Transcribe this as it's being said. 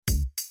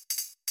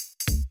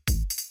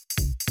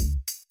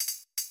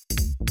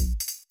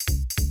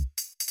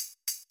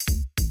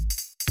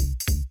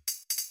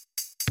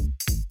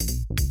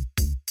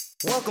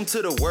Welcome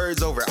to the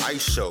Words Over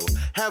Ice show.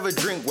 Have a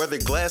drink, whether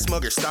glass,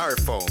 mug, or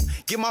styrofoam.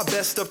 Give my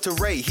best up to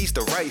Ray, he's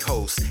the right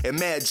host. And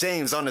Matt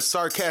James on the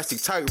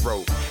sarcastic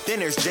tightrope. Then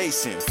there's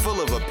Jason, full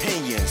of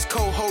opinions.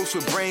 Co-host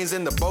with brains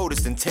and the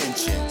boldest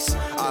intentions.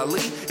 Ali,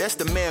 that's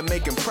the man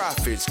making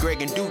profits.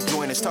 Greg and Duke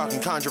join us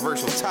talking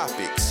controversial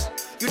topics.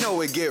 You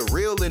know it get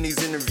real in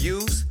these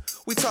interviews.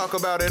 We talk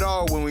about it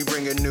all when we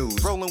bring in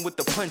news. Rolling with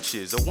the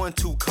punches, a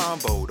 1-2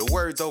 combo. The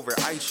Words Over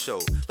Ice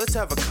show. Let's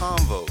have a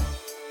convo.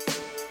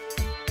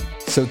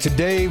 So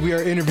today we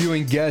are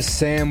interviewing guest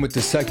Sam with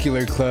the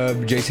Secular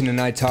Club. Jason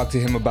and I talked to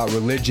him about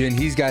religion.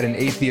 He's got an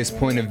atheist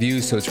point of view,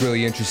 so it's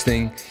really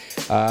interesting.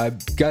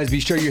 Guys, be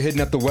sure you're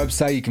hitting up the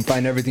website. You can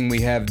find everything we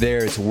have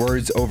there. It's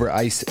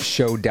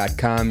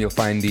wordsovericeshow.com. You'll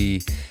find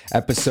the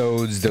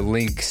episodes, the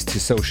links to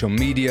social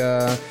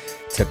media,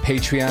 to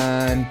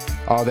Patreon,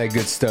 all that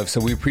good stuff. So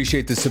we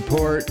appreciate the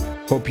support.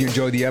 Hope you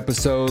enjoyed the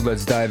episode.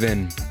 Let's dive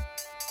in.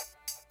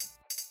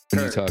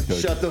 Shut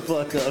the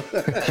fuck up.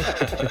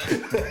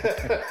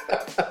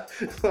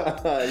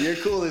 You're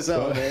cool as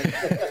hell, man.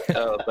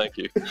 Oh, thank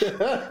you.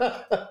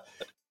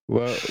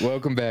 Well,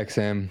 welcome back,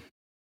 Sam.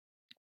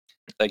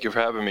 Thank you for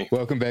having me.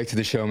 Welcome back to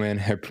the show,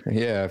 man.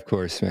 Yeah, of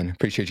course, man.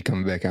 Appreciate you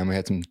coming back on. We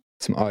had some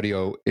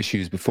audio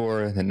issues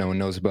before that no one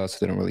knows about, so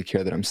they don't really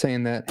care that I'm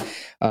saying that.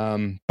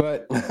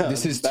 But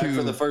this is back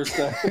for the first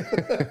time.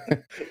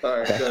 All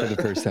right, back for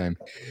the first time.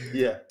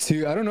 Yeah.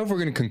 I don't know if we're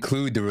going to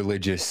conclude the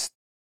religious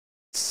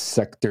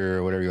sector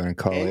or whatever you want to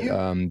call it.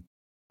 I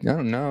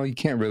don't know. You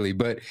can't really,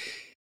 but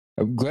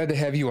I'm glad to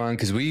have you on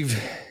because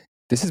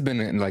this has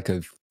been like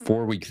a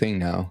 4-week thing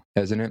now,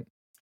 hasn't it?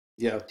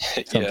 Yeah.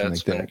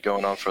 It's been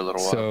going on for a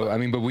little while. So, I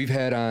mean, but we've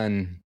had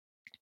on,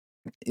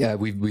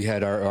 we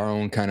had our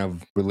own kind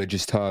of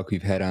religious talk.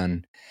 We've had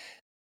on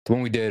the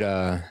one we did,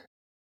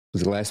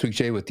 was it last week,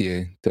 Jay, with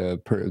the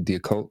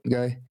occult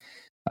guy?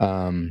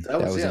 That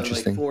was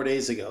interesting. Like 4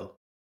 days ago.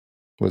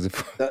 Was it?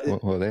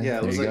 Well, there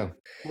you go.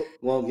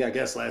 Well, yeah, I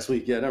guess last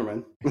week. Yeah, never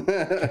mind.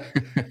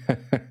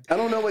 I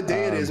don't know what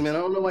day it is, man. I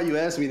don't know why you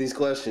ask me these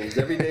questions.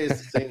 Every day is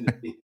the same to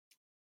me.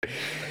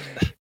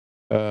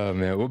 Oh,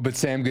 man. Well, but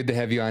Sam, good to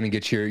have you on and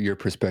get your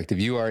perspective.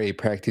 You are a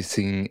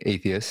practicing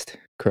atheist,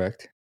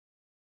 correct?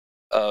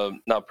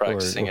 Not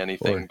practicing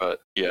anything,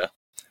 but yeah.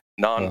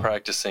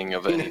 Non-practicing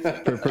of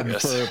anything. For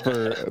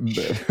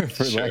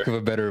lack of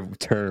a better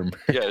term.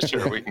 Yeah,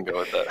 sure, we can go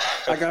with that.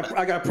 I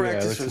got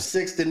practice from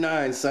 6 to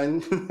 9,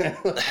 son.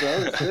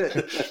 That's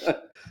it.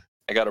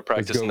 I got to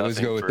practice nothing. Let's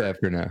go with that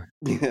for now.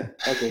 Yeah.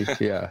 Okay.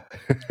 Yeah.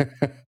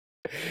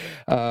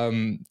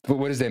 But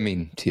what does that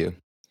mean to you?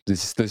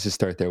 Let's just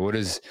start there. What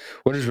is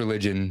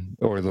religion,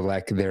 or the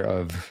lack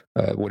thereof?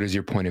 What is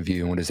your point of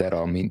view, and what does that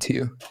all mean to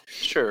you?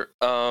 Sure.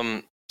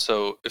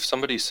 So if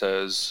somebody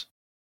says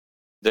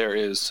there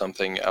is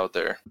something out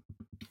there,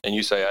 and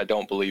you say, I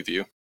don't believe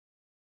you,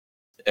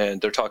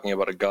 and they're talking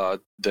about a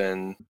God,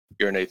 then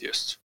you're an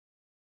atheist.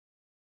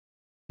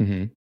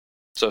 Mm-hmm.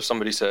 So if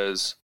somebody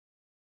says,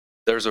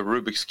 there's a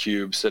Rubik's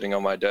Cube sitting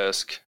on my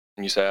desk,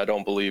 and you say, I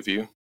don't believe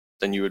you,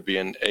 then you would be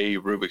a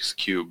Rubik's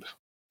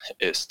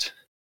Cube-ist.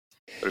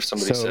 But if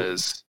somebody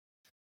says,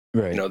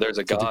 there's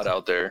a God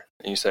out there,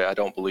 and you say, I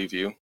don't believe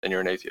you, then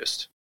you're an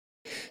atheist.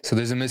 So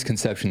there's a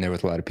misconception there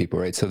with a lot of people,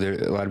 right? So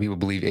a lot of people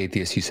believe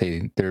atheists. You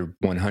say there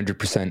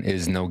 100%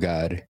 is no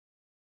God,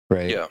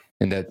 right? Yeah.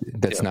 And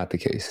that's not the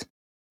case.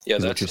 Yeah,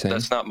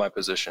 that's not my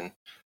position.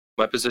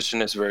 My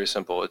position is very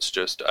simple. It's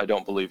just, I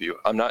don't believe you.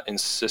 I'm not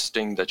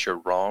insisting that you're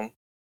wrong.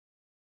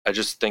 I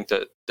just think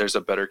that there's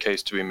a better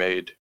case to be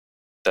made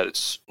that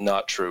it's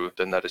not true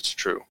than that it's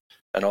true.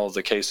 And all of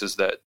the cases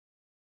that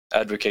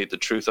advocate the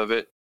truth of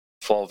it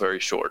fall very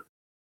short.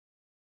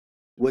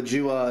 Would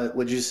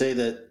you say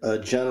that a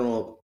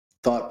general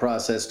thought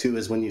process too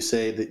is when you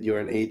say that you're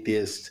an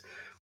atheist,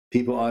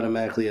 people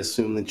automatically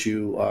assume that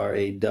you are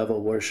a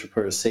devil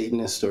worshiper, a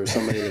Satanist, or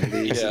somebody that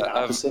believes in the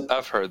opposite?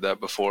 I've heard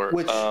that before.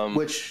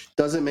 Which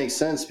doesn't make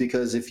sense,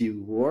 because if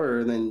you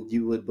were, then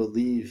you would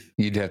believe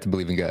you'd have to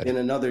believe in God, in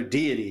another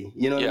deity.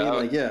 You know what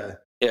I mean?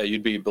 Yeah,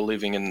 you'd be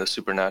believing in the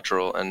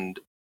supernatural, and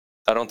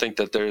I don't think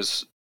that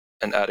there's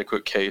an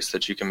adequate case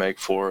that you can make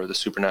for the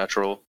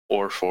supernatural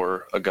or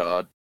for a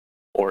God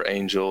or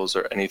angels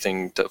or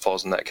anything that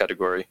falls in that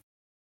category.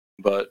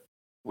 But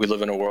we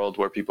live in a world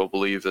where people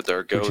believe that there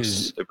are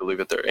ghosts, they believe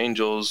that they're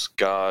angels,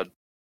 God,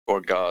 or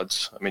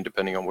gods. I mean,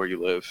 depending on where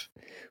you live.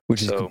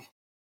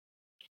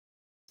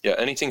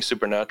 Anything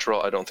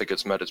supernatural, I don't think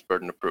it's met its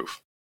burden of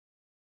proof.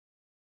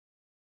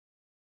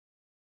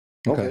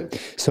 Okay.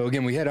 So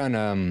again, we had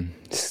on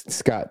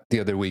Scott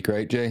the other week,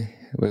 right, Jay?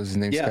 What was his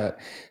name? Scott?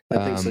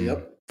 I think so,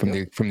 yep. From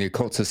the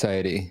Occult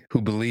Society,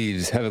 who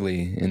believes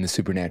heavily in the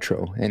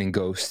supernatural and in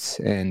ghosts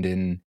and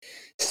in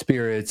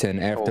spirits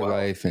and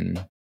afterlife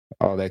and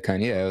all that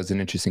kind. Yeah, it was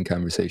an interesting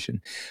conversation.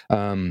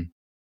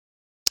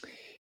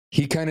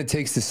 He kind of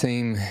takes the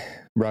same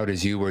route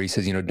as you, where he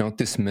says, don't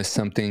dismiss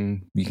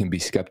something. You can be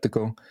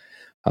skeptical,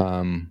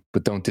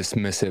 but don't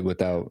dismiss it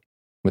without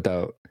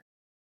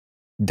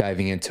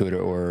diving into it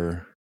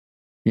or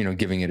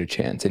giving it a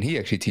chance. And he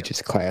actually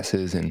teaches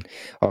classes and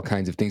all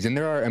kinds of things. And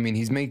there are, I mean,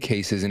 he's made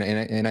cases, and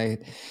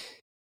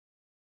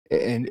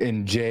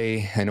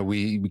Jay, I know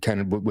we kind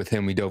of, with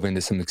him, we dove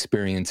into some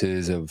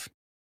experiences of,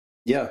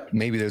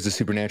 maybe there's a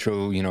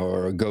supernatural,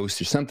 or a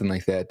ghost or something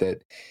like that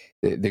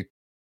there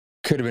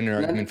could have been an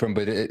argument from,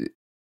 but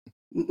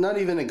not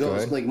even a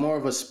ghost, like more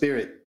of a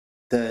spirit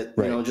that,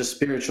 just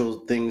spiritual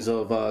things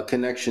of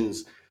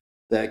connections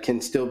that can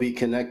still be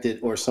connected,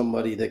 or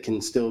somebody that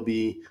can still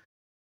be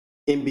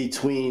in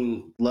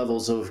between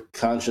levels of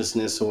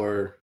consciousness,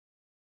 or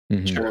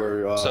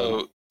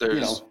so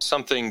there's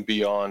something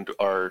beyond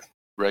our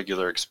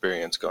regular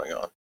experience going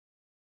on,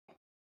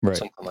 right?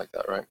 Something like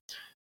that, right?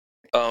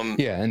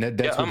 And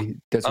that's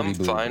what I'm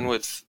fine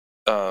with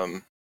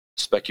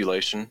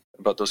speculation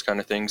about those kind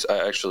of things.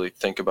 I actually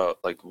think about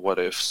like what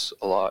ifs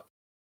a lot.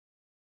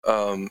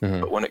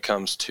 But when it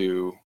comes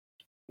to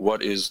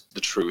what is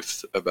the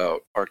truth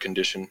about our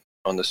condition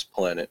on this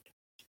planet,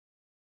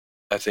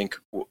 I think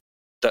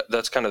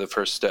that's kind of the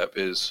first step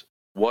is,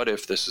 what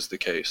if this is the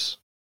case?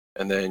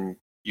 And then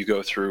you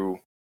go through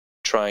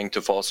trying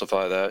to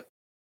falsify that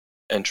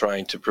and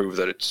trying to prove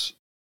that it's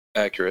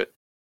accurate.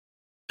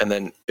 And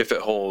then if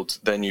it holds,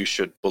 then you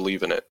should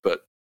believe in it.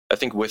 But I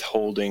think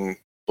withholding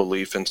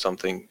belief in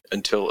something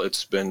until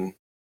it's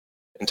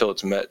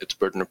met its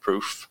burden of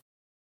proof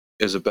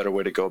is a better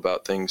way to go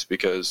about things,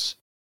 because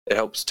it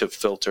helps to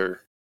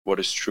filter what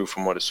is true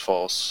from what is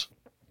false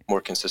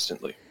more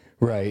consistently.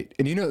 Right.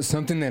 And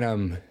something that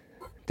I'm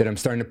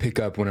starting to pick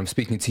up when I'm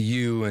speaking to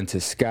you and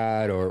to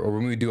Scott, or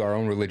when we do our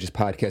own religious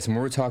podcast, and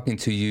when we're talking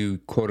to you,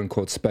 quote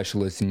unquote,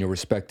 specialists in your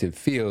respective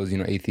fields,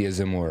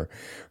 atheism or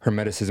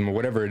hermeticism or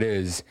whatever it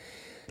is,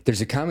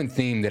 there's a common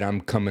theme that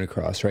I'm coming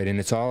across, right? And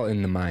it's all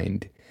in the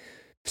mind.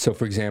 So,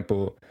 for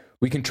example,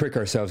 we can trick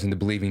ourselves into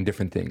believing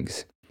different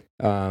things.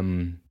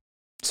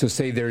 So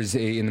say there's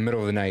in the middle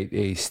of the night,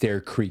 a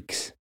stair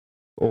creaks,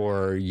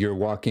 or you're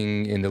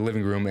walking in the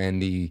living room and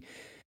the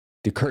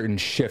curtain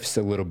shifts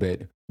a little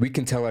bit. We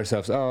can tell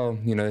ourselves, oh,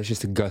 it's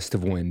just a gust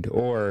of wind,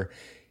 or,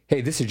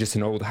 hey, this is just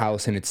an old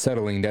house and it's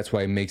settling. That's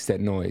why it makes that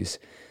noise.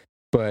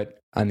 But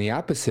on the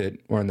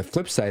opposite, or on the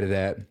flip side of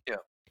that,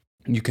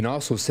 you can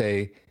also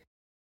say,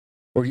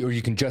 or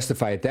you can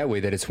justify it that way,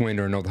 that it's wind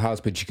or an old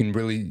house, but you can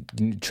really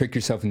trick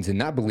yourself into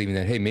not believing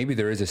that, hey, maybe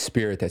there is a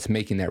spirit that's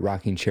making that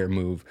rocking chair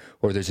move,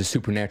 or there's a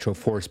supernatural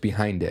force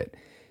behind it.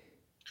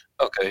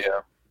 Okay,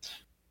 yeah.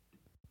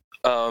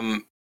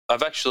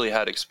 I've actually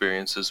had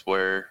experiences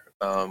where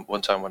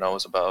one time when I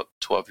was about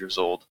 12 years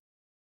old,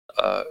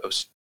 I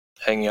was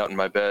hanging out in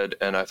my bed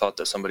and I thought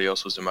that somebody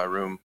else was in my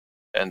room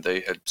and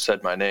they had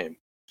said my name.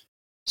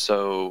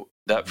 So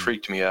that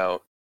freaked me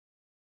out.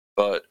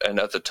 And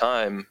at the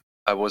time,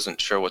 I wasn't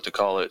sure what to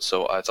call it,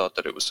 so I thought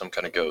that it was some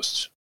kind of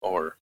ghost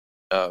or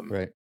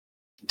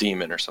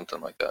demon or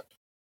something like that.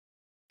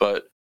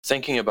 But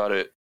thinking about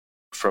it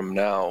from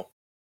now,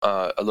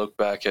 I look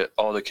back at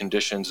all the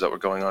conditions that were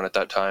going on at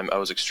that time. I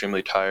was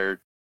extremely tired.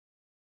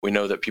 We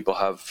know that people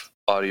have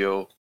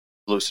audio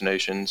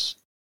hallucinations.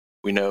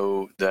 We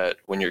know that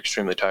when you're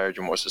extremely tired,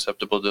 you're more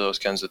susceptible to those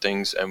kinds of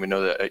things. And we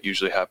know that it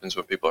usually happens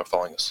when people are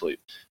falling asleep,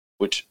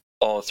 which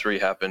all three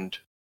happened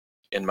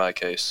in my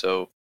case.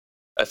 So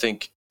I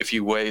think if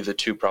you weigh the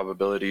two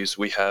probabilities,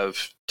 we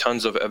have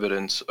tons of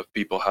evidence of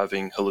people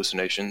having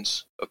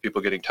hallucinations, of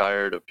people getting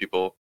tired, of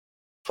people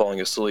falling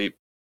asleep.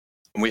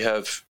 And we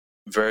have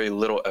very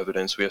little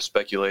evidence. We have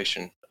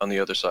speculation on the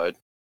other side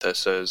that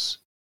says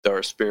there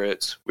are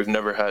spirits. We've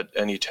never had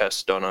any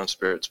tests done on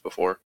spirits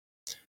before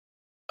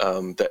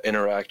that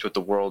interact with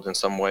the world in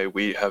some way.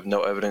 We have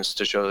no evidence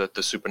to show that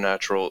the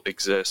supernatural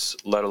exists,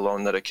 let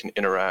alone that it can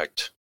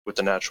interact with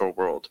the natural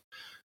world.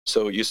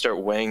 So you start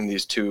weighing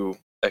these two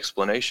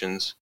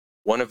explanations.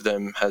 One of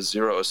them has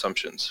 0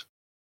 assumptions.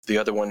 The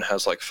other one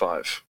has like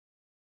 5.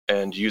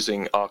 And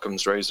using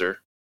Occam's razor,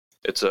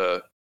 it's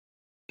a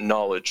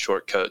knowledge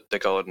shortcut. They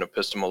call it an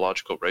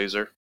epistemological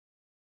razor.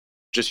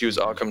 Just use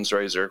Occam's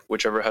razor.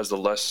 Whichever has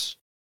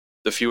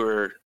the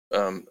fewer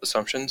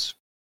assumptions,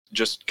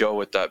 just go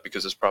with that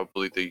because it's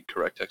probably the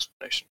correct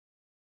explanation.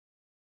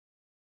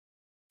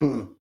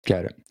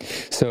 Got it.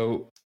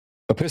 So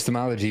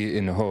epistemology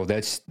in the whole,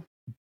 that's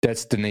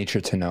the nature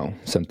to know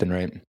something,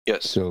 right?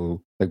 Yes.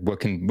 So like what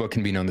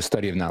can be known, the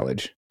study of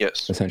knowledge.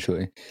 Yes.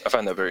 Essentially. I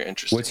find that very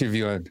interesting. What's your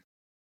view on?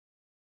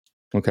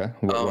 Okay.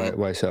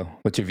 Why so?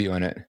 What's your view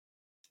on it?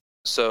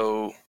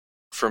 So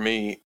for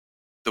me,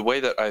 the way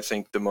that I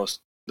think the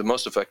most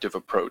effective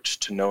approach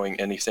to knowing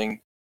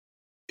anything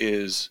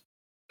is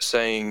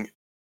saying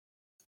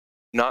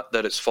not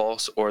that it's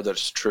false or that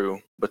it's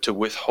true, but to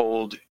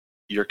withhold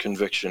your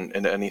conviction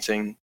in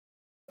anything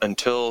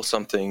until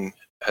something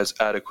has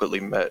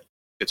adequately met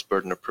its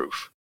burden of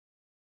proof.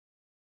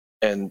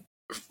 And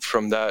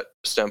from that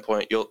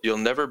standpoint, you'll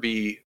never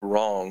be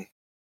wrong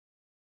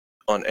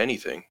on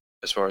anything,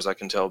 as far as I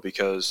can tell,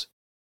 because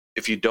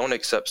if you don't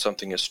accept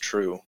something as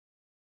true,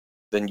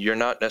 then you're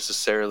not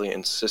necessarily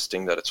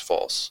insisting that it's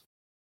false.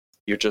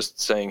 You're just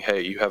saying,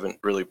 hey, you haven't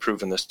really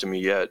proven this to me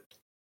yet,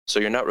 so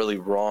you're not really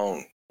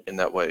wrong in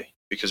that way.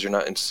 because you're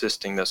not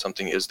insisting that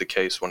something is the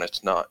case when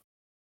it's not.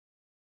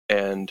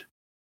 And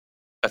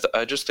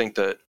I just think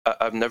that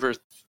I've never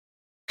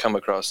come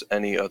across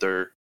any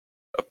other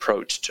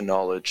approach to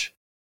knowledge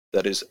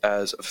that is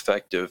as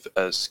effective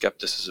as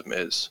skepticism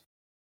is.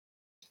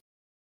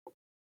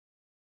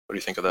 What do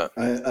you think of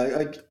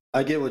that?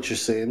 I get what you're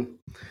saying.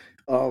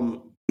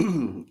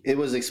 It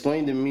was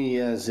explained to me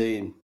as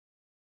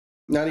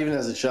not even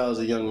as a child, as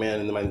a young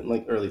man in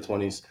my early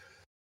 20s,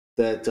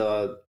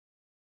 that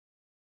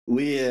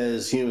we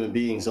as human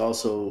beings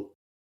also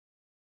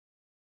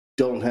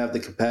don't have the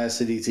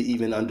capacity to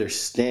even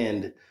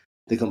understand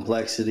the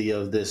complexity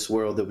of this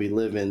world that we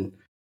live in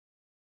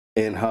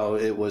and how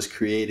it was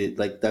created.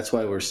 Like, that's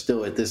why we're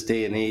still at this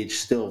day and age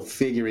still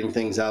figuring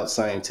things out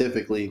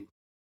scientifically.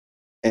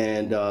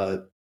 And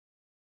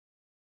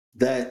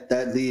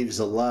that leaves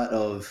a lot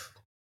of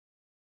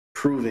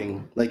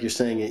proving. Like you're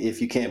saying,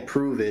 if you can't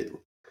prove it,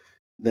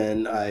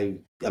 then I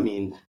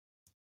mean,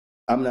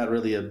 I'm not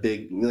really a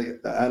big,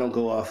 like, I don't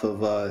go off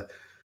of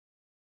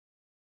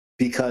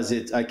because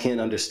I can't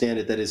understand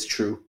it, that it's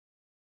true,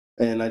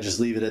 and I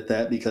just leave it at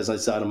that because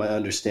it's out of my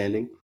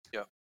understanding.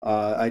 Yeah.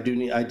 I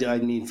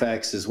need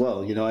facts as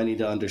well. You know, I need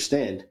to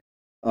understand,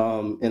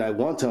 and I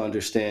want to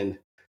understand,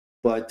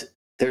 but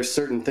there's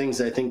certain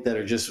things I think that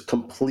are just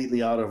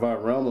completely out of our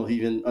realm of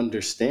even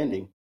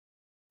understanding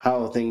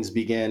how things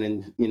began,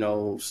 and, you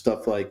know,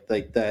 stuff like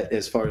that,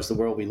 as far as the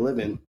world we live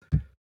in,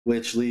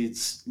 which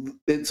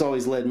it's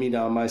always led me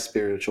down my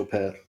spiritual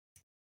path.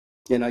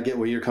 And I get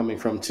where you're coming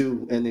from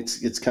too. And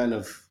it's kind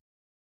of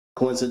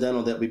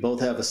coincidental that we both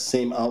have a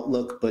same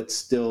outlook, but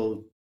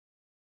still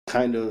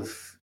kind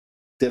of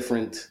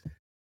different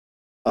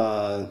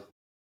I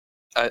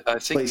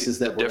think places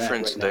that the we're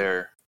difference at right now.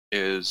 there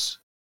is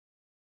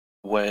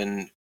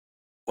when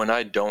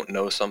I don't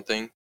know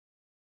something,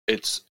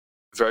 it's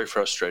very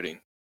frustrating,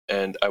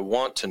 and I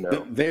want to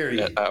know.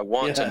 Very. I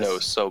want to know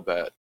so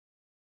bad,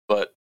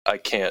 but I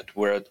can't.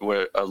 We're at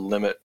a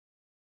limit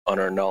on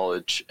our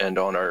knowledge and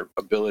on our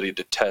ability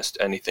to test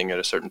anything at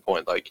a certain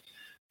point, like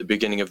the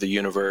beginning of the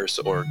universe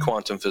or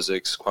quantum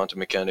physics, quantum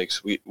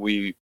mechanics.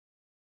 The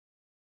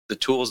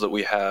tools that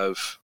we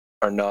have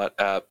are not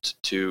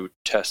apt to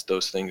test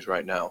those things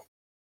right now.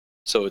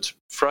 So it's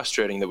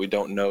frustrating that we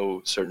don't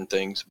know certain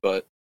things,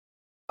 but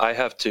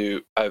I've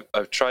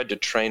tried to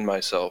train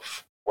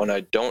myself. When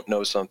I don't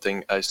know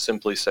something, I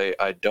simply say,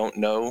 I don't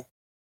know,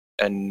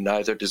 and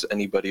neither does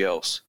anybody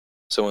else.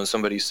 So when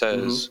somebody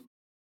says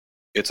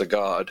it's a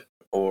god,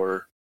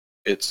 or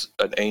it's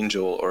an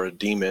angel, or a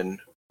demon,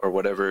 or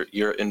whatever,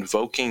 you're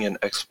invoking an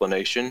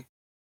explanation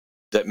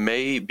that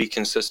may be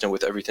consistent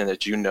with everything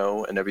that you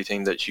know and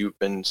everything that you've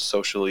been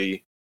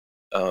socially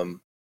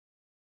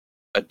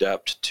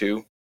adept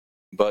to,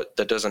 but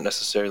that doesn't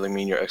necessarily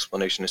mean your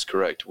explanation is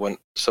correct. When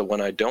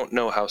I don't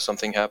know how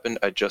something happened,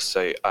 I just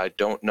say, I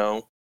don't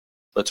know.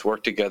 Let's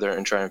work together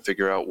and try and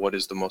figure out what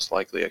is the most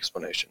likely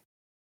explanation.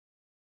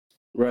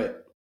 Right.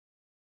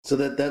 So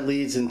that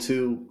leads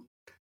into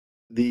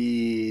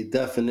the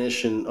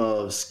definition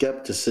of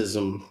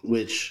skepticism,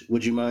 which,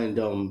 would you mind,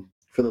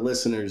 for the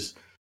listeners,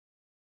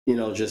 you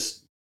know,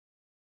 just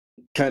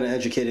kind of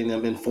educating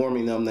them,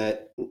 informing them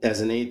that as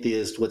an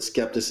atheist, what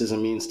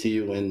skepticism means to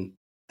you, and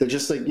they're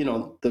just, like, you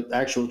know, the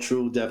actual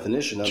true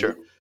definition of Sure. it.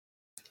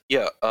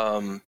 Yeah.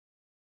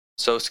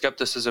 So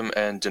skepticism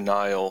and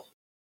denial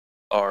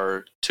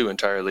are two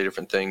entirely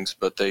different things,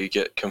 but they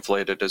get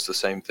conflated as the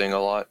same thing a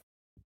lot.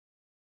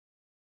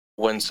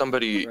 When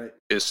somebody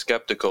is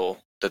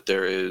skeptical that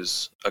there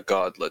is a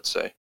God, let's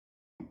say,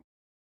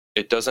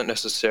 it doesn't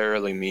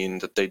necessarily mean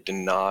that they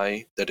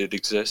deny that it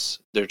exists.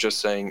 They're just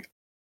saying,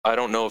 I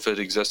don't know if it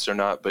exists or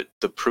not, but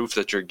the proof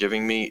that you're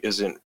giving me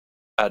isn't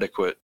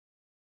adequate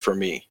for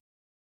me.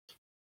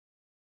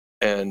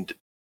 And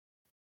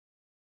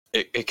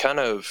it kind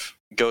of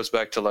goes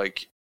back to,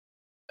 like,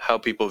 how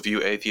people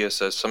view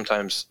atheists as,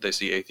 sometimes they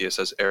see atheists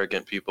as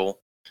arrogant people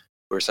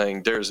who are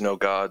saying there's no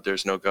God,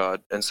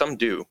 and some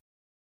do.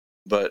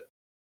 But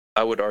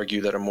I would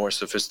argue that a more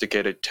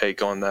sophisticated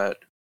take on that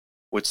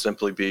would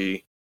simply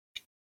be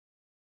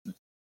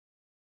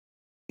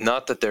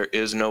not that there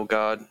is no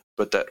God,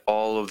 but that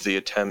all of the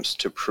attempts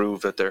to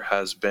prove that there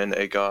has been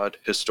a God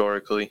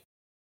historically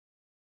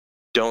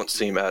don't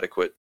seem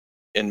adequate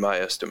in my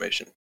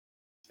estimation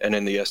and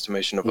in the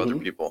estimation of other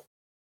people.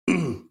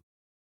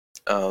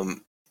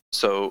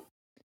 So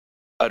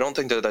I don't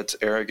think that that's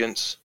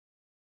arrogance.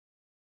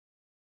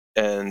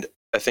 And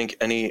I think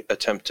any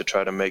attempt to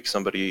try to make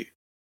somebody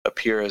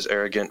appear as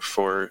arrogant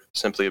for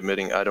simply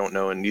admitting, I don't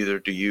know, and neither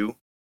do you,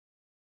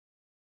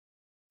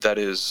 that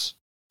is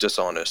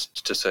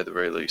dishonest, to say the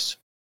very least.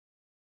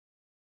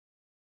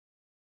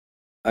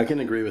 I can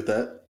agree with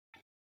that.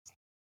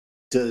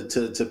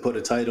 To put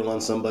a title on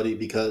somebody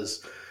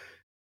because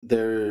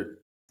their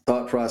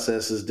thought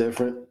process is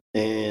different,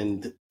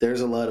 and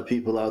there's a lot of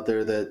people out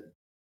there that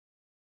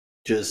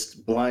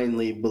just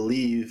blindly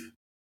believe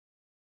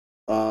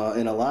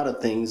in a lot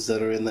of things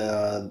that are in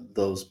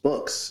those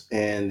books,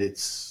 and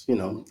it's, you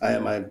know, I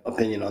have my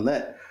opinion on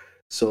that.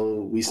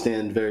 So we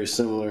stand very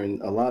similar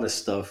in a lot of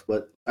stuff,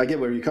 but I get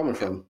where you're coming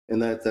from,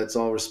 and that's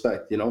all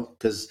respect,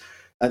 because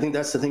I think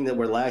that's the thing that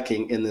we're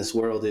lacking in this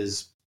world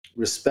is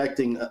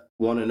respecting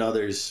one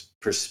another's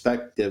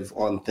perspective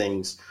on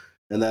things,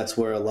 and that's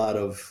where a lot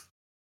of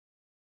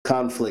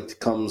conflict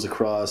comes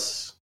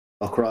across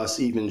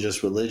even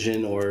just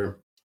religion or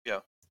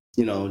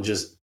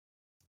just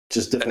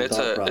different and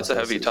thought processes. It's a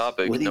heavy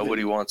topic.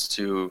 Nobody wants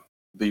to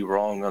be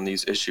wrong on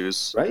these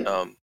issues, right?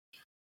 Well,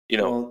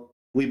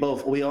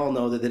 we all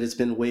know that it's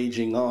been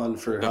waging on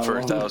for how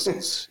long?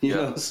 Thousands,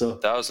 so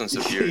thousands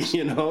of years,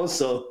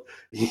 so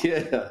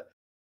yeah,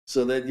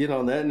 so that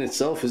that in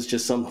itself is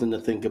just something to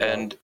think about.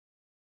 And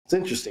it's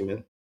interesting,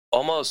 man.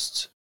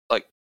 Almost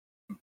like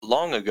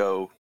long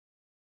ago,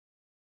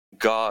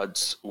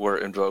 gods were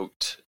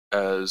invoked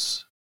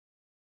as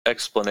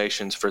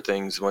explanations for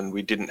things when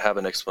we didn't have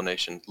an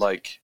explanation,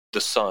 like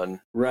the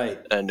sun, right,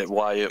 and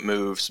why it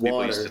moves. Water.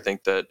 People used to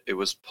think that it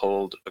was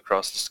pulled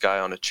across the sky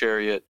on a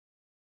chariot,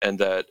 and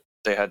that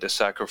they had to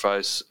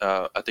sacrifice,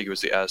 I think it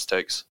was the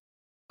Aztecs,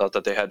 thought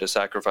that they had to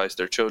sacrifice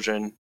their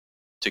children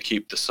to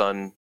keep the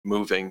sun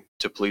moving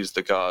to please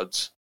the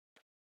gods.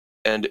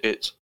 And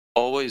it's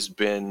always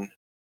been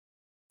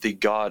the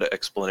God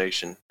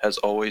explanation has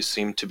always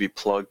seemed to be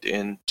plugged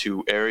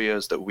into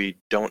areas that we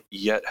don't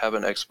yet have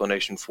an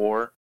explanation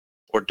for,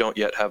 or don't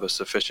yet have a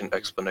sufficient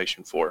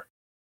explanation for.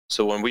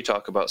 So when we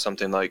talk about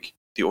something like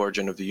the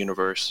origin of the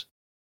universe,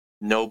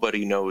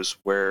 nobody knows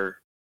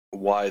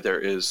why there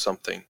is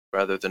something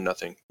rather than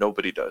nothing.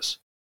 Nobody does.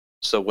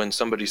 So when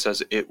somebody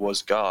says it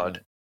was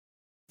God,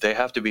 they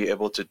have to be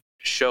able to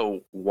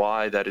show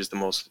why that is the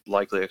most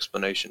likely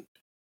explanation.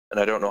 And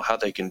I don't know how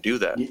they can do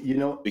that,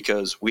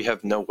 because we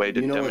have no way to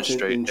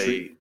demonstrate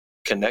a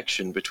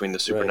connection between the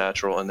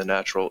supernatural and the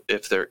natural,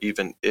 if there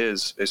even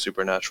is a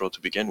supernatural to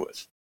begin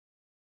with.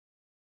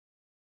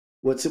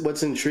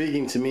 What's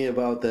intriguing to me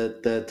about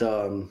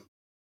the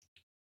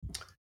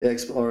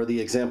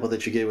example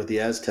that you gave with the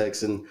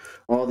Aztecs and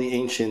all the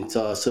ancient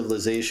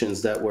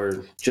civilizations that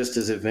were just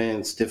as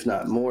advanced, if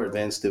not more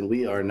advanced than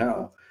we are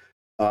now,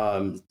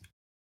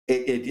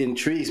 it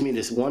intrigues me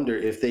to wonder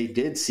if they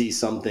did see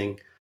something,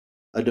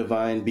 a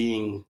divine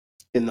being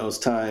in those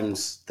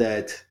times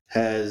that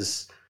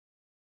has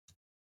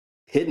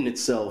hidden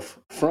itself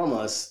from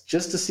us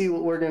just to see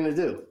what we're going to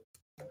do.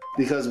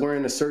 Because we're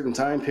in a certain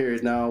time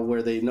period now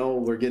where they know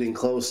we're getting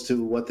close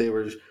to what they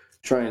were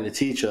trying to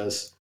teach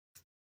us.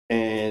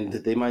 And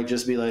they might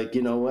just be like,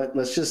 you know what,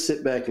 let's just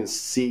sit back and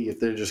see if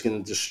they're just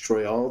going to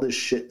destroy all this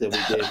shit that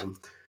we gave them.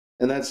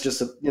 And that's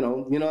just,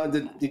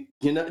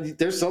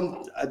 there's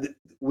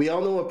we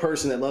all know a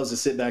person that loves to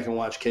sit back and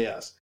watch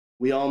chaos.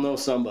 We all know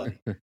somebody.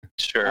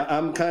 Sure.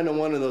 I'm kind of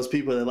one of those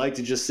people that like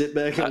to just sit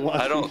back and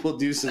watch people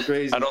do some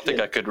crazy I don't think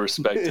I could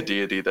respect a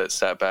deity that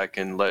sat back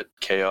and let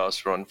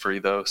chaos run free,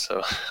 though.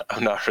 So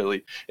I'm not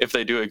really, if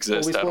they do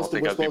exist, I don't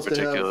think I'd be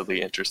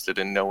particularly interested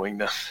in knowing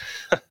them.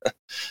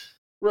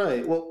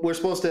 Right. Well, we're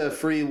supposed to have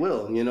free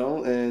will,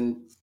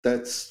 and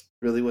that's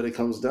really what it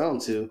comes down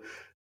to.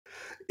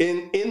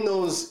 In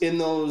those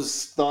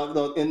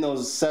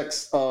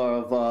sects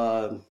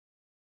of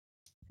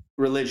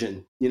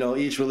religion,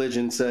 each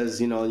religion says,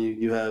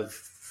 you have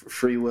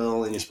free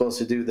will and you're supposed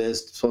to do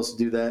this, supposed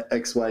to do that,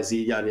 X, Y,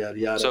 Z, yada, yada,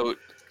 yada. So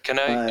can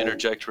I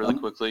interject really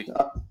quickly?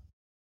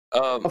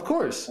 Of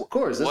course.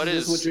 This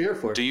is what you're here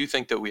for. Do you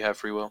think that we have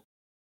free will?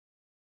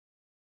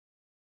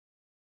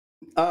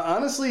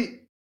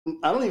 Honestly,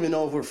 I don't even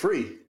know if we're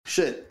free.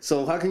 Shit.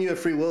 So how can you have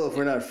free will if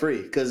we're not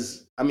free?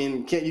 Because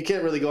you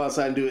can't really go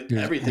outside and do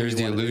everything. There's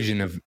an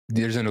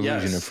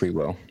illusion of free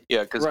will.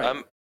 Yeah, because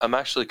I'm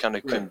actually kind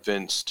of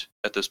convinced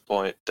at this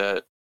point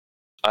that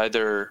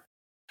either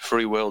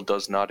free will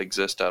does not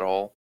exist at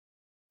all,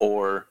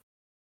 or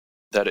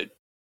that it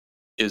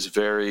is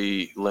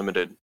very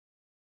limited.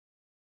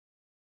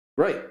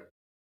 Right.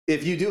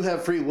 If you do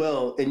have free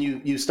will and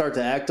you start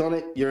to act on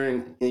it,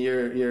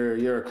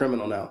 you're a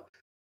criminal now.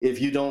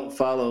 If you don't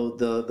follow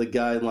the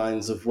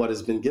guidelines of what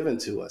has been given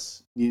to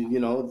us,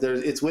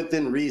 it's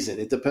within reason.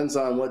 It depends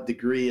on what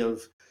degree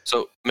of.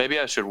 So maybe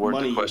I should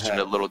word the question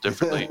a little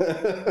differently.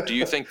 Do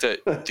you think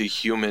that the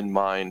human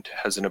mind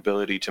has an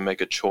ability to make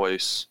a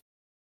choice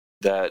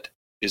that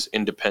is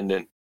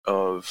independent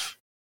of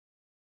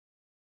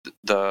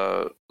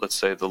let's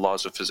say, the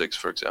laws of physics,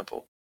 for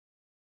example?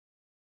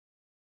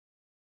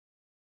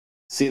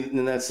 See,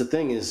 and that's the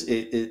thing is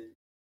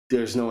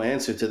there's no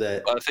answer to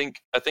that. I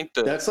think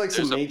that's like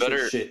some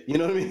Matrix shit. You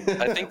know what I mean?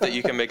 I think that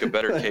you can make a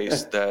better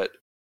case that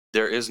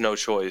there is no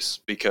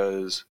choice,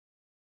 because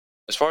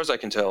as far as I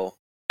can tell,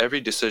 every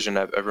decision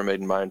I've ever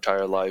made in my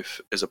entire life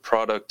is a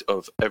product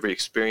of every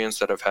experience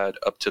that I've had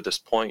up to this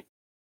point,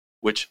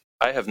 which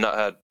I have not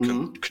had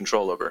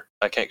control over.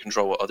 I can't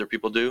control what other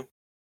people do,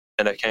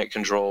 and I can't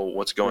control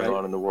what's going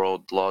on in the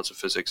world, laws of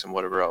physics and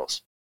whatever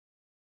else.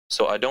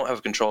 So I don't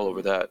have control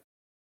over that.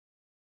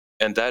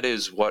 And that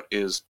is what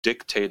is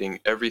dictating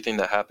everything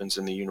that happens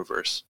in the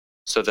universe.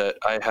 So that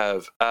I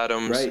have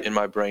atoms in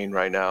my brain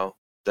right now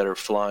that are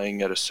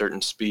flying at a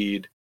certain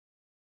speed.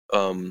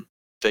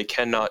 They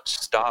cannot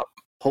stop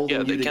holding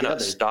Yeah, you they together.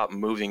 cannot stop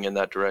moving in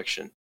that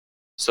direction.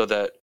 So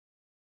that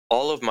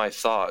all of my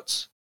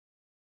thoughts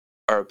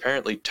are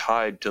apparently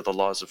tied to the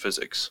laws of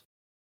physics.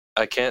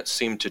 I can't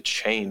seem to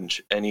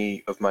change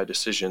any of my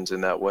decisions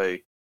in that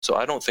way. So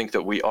I don't think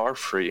that we are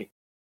free.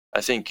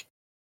 I think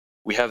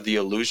we have the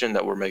illusion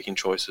that we're making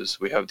choices.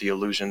 We have the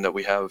illusion that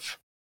we have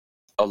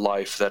a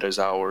life that is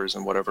ours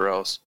and whatever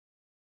else.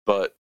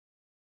 But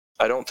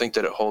I don't think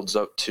that it holds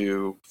up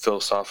to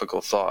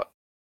philosophical thought.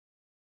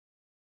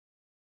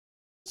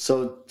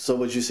 So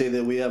would you say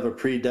that we have a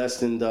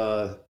predestined,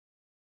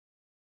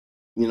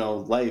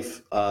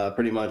 life,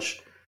 pretty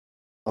much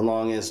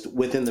along as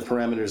within the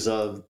parameters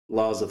of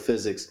laws of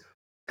physics?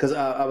 Because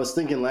I was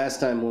thinking last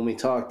time when we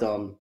talked,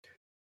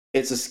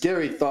 it's a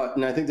scary thought,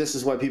 and I think this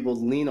is why people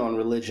lean on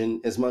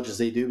religion as much as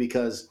they do,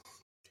 because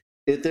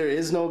if there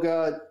is no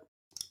God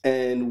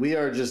and we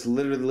are just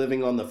literally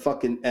living on the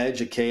fucking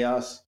edge of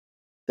chaos,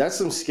 that's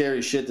some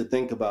scary shit to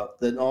think about.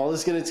 That all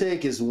it's going to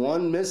take is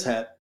one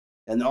mishap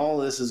and all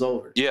this is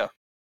over. Yeah.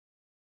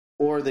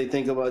 Or they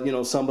think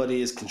about,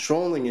 somebody is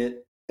controlling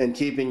it and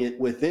keeping it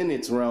within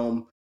its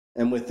realm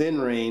and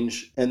within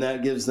range, and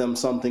that gives them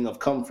something of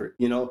comfort.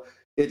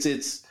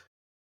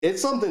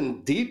 It's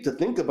something deep to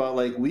think about.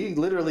 Like, we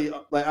literally,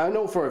 like, I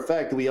know for a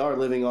fact that we are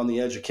living on the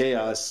edge of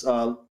chaos.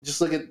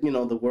 Just look at,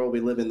 the world we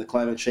live in, the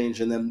climate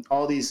change, and then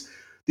all these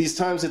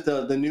times that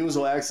the news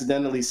will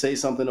accidentally say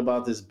something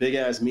about this big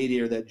ass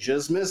meteor that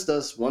just missed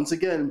us once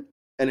again,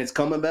 and it's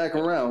coming back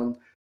around,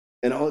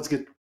 and all it's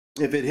good.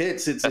 If it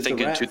hits, I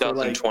think in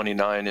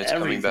 2029 it's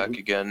everything. coming back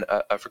again.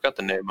 I forgot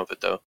the name of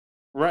it though.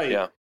 Right.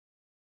 Yeah.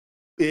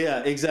 Yeah,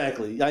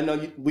 exactly. I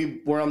know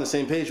we're on the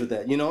same page with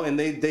that, and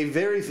they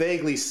very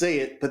vaguely say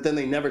it, but then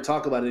they never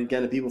talk about it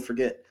again, and people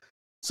forget.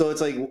 So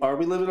it's like, are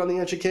we living on the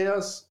edge of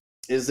chaos?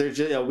 Is there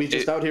are we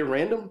just out here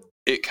random?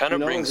 It kind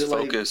of brings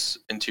focus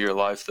into your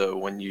life though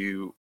when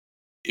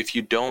if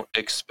you don't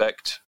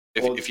expect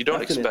if you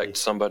don't expect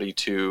somebody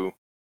to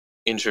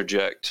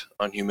interject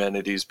on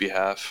humanity's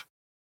behalf,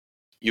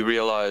 you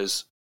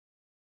realize,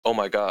 oh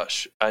my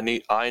gosh, I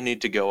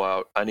need to go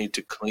out. I need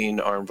to clean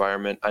our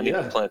environment. I need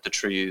to plant the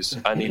trees.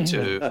 I need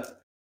to.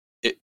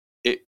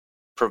 It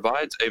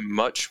provides a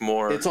much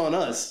more it's on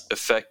us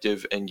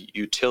effective and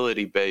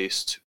utility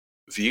based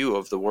view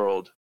of the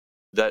world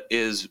that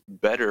is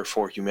better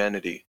for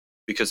humanity.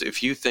 Because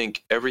if you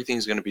think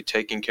everything's going to be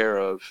taken care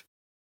of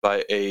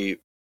by a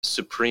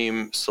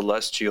supreme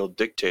celestial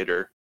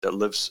dictator that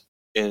lives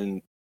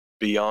in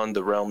beyond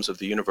the realms of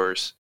the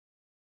universe,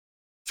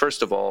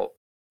 first of all,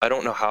 I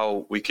don't know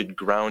how we could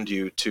ground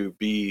you to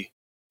be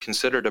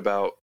considerate of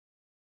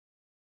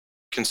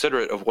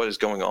what is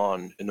going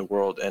on in the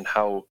world and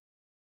how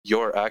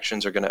your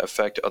actions are going to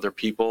affect other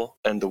people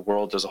and the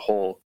world as a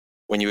whole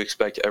when you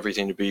expect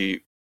everything to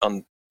be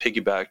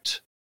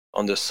piggybacked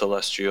on this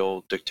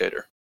celestial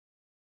dictator.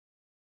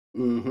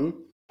 Mm-hmm.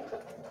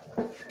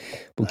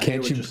 Well,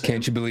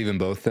 can't you believe in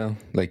both though?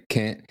 Like,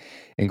 and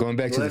going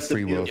back to the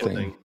free will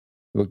thing.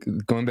 Look,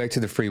 going back to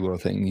the free will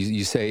thing,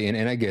 you say,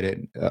 and I get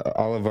it.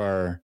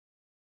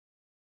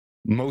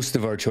 Most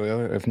of our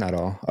choice, if not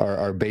all,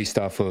 are based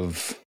off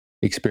of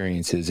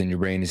experiences, and your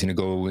brain is going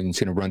to go and it's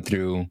going to run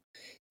through,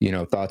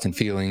 thoughts and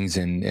feelings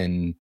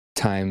and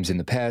times in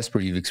the past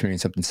where you've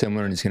experienced something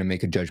similar, and it's going to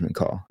make a judgment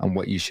call on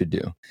what you should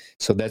do.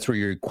 So that's where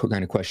you're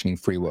kind of questioning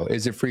free will.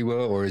 Is it free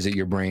will, or is it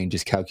your brain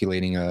just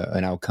calculating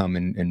an outcome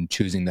and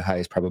choosing the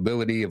highest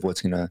probability of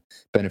what's going to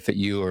benefit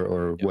you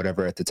or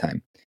whatever at the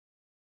time?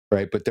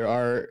 Right. But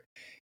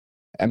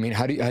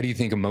how do you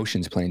think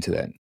emotions play into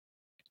that?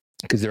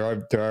 Because there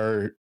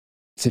are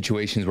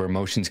situations where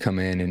emotions come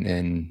in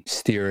and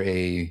steer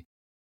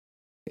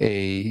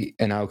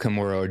an outcome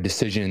or a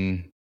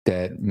decision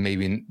that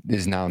maybe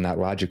is now not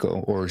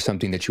logical, or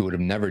something that you would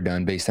have never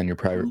done based on your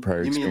prior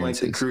experiences. You mean like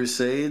the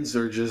Crusades,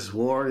 or just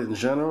war in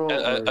general?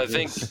 I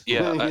think, I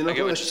get what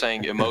you're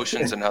saying.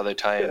 Emotions and how they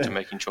tie into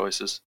making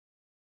choices.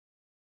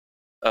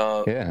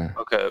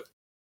 Okay.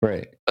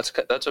 Right.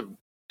 That's a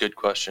good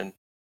question.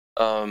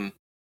 When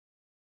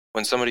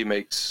somebody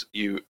makes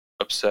you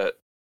upset,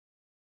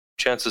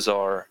 chances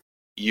are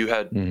you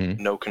had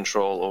no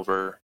control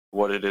over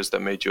what it is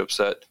that made you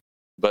upset.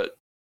 But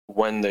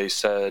when they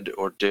said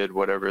or did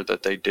whatever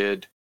that they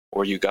did,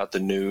 or you got the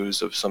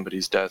news of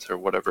somebody's death or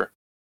whatever,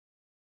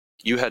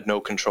 you had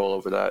no control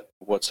over that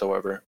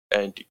whatsoever.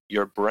 And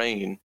your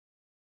brain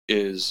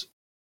is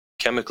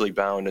chemically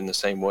bound in the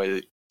same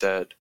way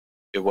that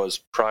it was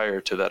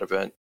prior to that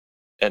event.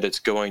 And it's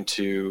going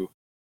to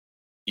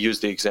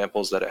use the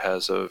examples that it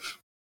has of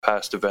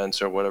past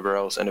events or whatever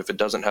else. And if it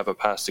doesn't have a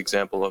past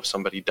example of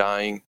somebody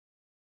dying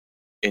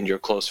in your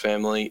close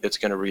family, it's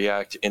going to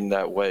react in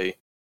that way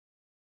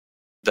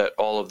that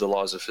all of the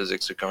laws of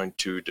physics are going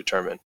to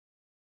determine.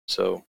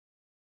 So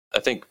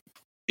I think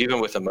even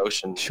with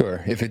emotion.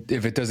 Sure. If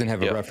it doesn't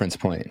have a reference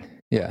point.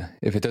 Yeah.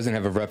 If it doesn't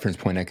have a reference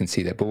point, I can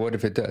see that. But what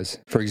if it does?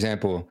 For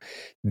example,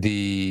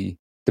 the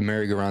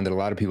merry-go-round that a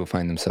lot of people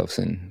find themselves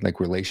in, like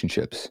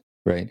relationships,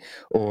 right?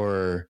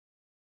 Or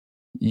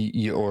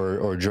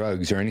or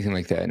drugs or anything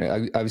like that.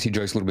 And obviously,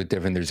 drugs are a little bit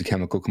different. There's a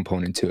chemical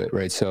component to it,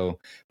 right? So,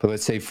 but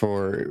let's say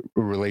for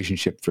a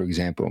relationship, for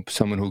example,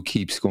 someone who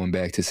keeps going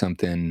back to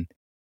something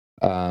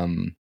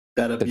that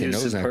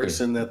abusive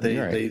person that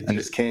they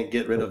just can't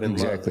get rid of in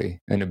exactly. love.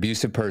 An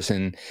abusive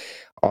person,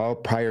 all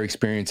prior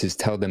experiences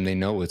tell them they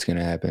know what's going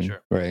to happen,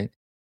 sure. right?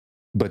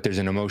 But there's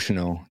an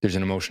emotional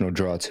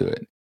draw to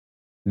it.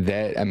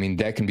 That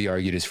can be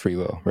argued as free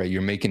will, right?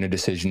 You're making a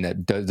decision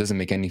that doesn't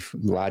make any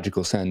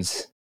logical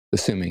sense,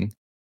 assuming,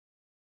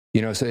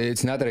 so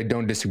it's not that I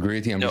don't disagree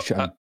with you. I'm just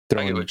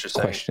throwing a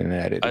question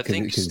at it. I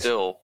think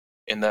still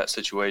in that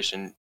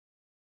situation,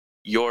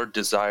 your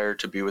desire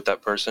to be with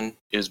that person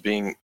is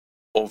being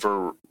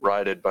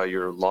overridden by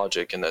your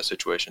logic in that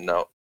situation.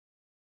 Now,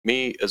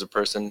 me as a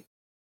person,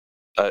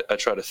 I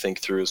try to think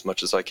through as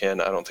much as I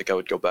can. I don't think I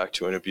would go back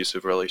to an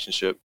abusive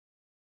relationship,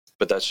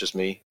 but that's just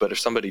me. But if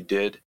somebody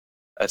did,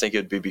 I think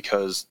it'd be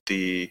because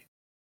the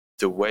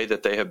way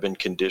that they have been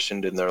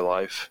conditioned in their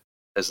life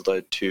has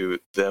led to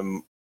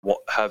them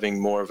having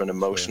more of an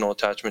emotional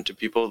attachment to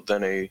people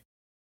than a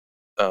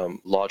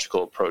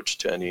logical approach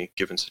to any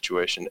given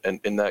situation. And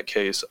in that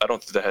case, I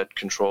don't think they had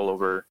control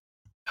over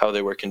how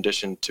they were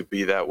conditioned to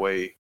be that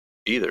way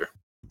either.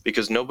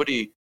 Because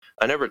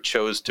I never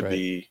chose to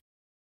be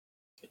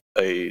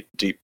a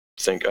deep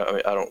thinker. I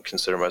mean, I don't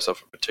consider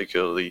myself a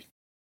particularly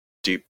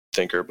deep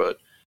thinker, but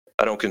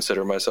I don't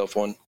consider myself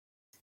one.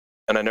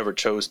 And I never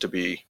chose to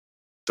be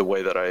the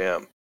way that I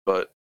am.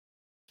 But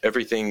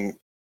everything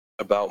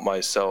about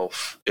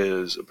myself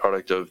is a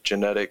product of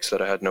genetics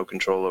that I had no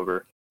control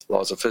over,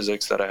 laws of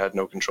physics that I had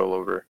no control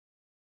over.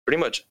 Pretty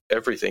much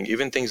everything,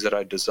 even things that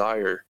I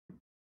desire,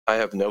 I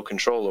have no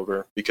control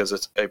over because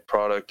it's a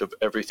product of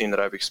everything that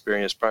I've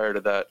experienced prior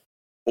to that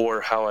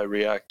or how I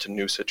react to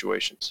new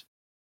situations.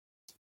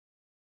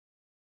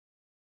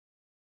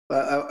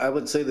 I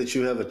would say that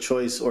you have a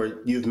choice, or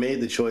you've made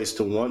the choice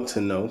to want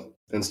to know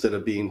instead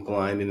of being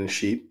blind and a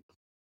sheep.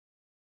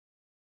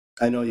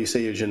 I know you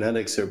say your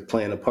genetics are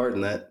playing a part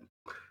in that,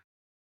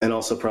 and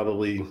also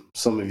probably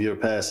some of your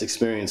past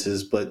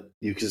experiences, but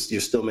you're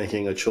still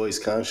making a choice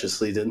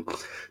consciously.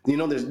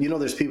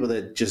 There's people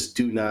that just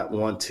do not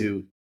want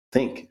to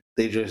think.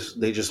 They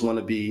just want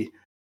to be,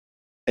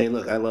 hey,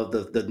 look, I love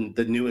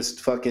the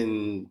newest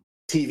fucking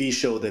TV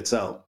show that's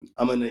out.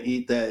 I'm gonna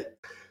eat that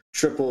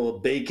triple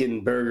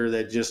bacon burger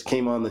that just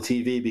came on the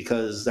TV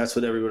because that's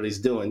what everybody's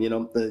doing. You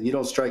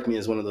don't strike me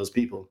as one of those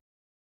people.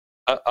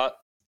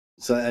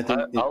 So I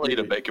think I'll eat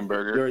a bacon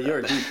burger. You're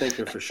a deep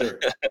thinker for sure.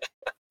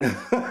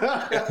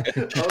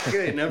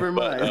 Okay, never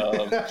mind.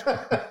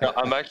 No,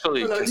 I'm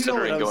actually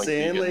considering going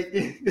vegan.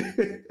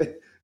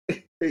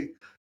 Like,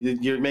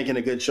 you're making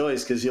a good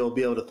choice because you'll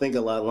be able to think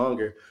a lot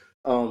longer.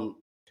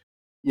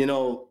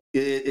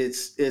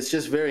 It's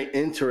just very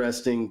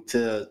interesting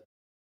to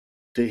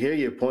hear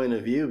your point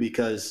of view,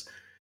 because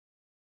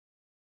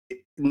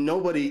if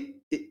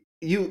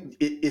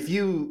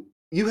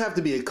you have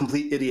to be a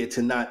complete idiot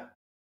to not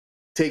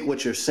take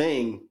what you're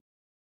saying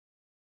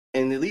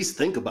and at least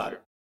think about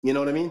it. You know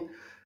what I mean?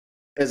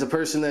 As a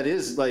person that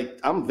is like,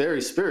 I'm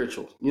very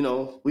spiritual,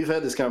 we've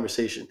had this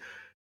conversation,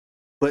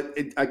 but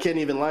I can't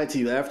even lie to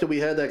you. After we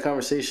had that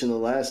conversation the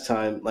last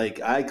time,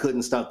 like, I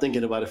couldn't stop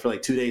thinking about it for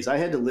like 2 days. I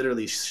had to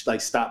literally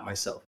stop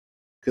myself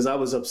because I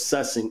was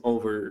obsessing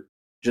over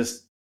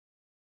just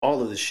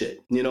all of this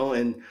shit,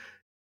 and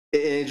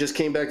it just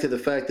came back to the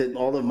fact that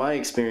all of my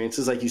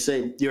experiences, like you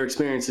say, your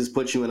experiences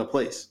put you in a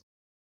place,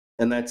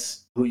 and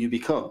that's who you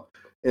become.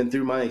 And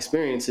through my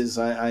experiences,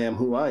 I am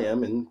who I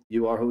am, and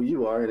you are who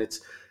you are. And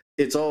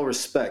it's all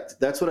respect.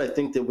 That's what I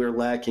think that we're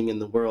lacking in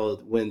the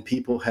world when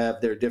people have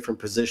their different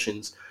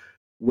positions,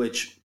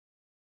 which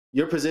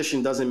your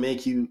position doesn't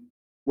make you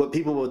what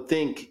people would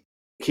think.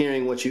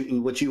 Hearing what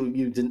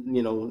you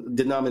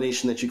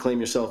denomination that you claim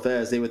yourself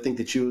as, they would think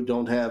that you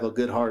don't have a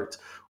good heart,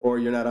 or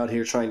you're not out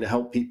here trying to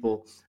help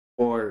people,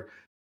 or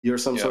you're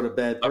some sort of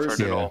bad person. I've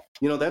heard it all.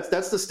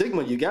 That's the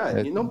stigma you got.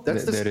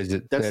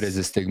 That is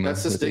a stigma.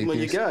 That's the stigma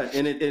you got,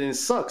 and it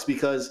sucks,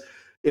 because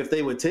if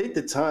they would take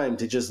the time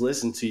to just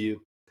listen to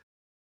you,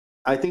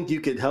 I think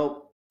you could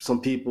help some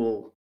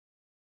people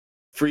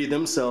free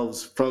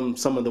themselves from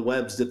some of the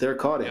webs that they're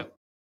caught in. Yeah.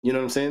 You know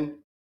what I'm saying?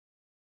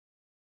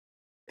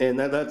 And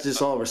that's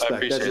just all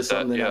respect. That's just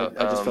something that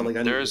I just felt like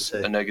I needed to say.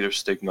 There's a negative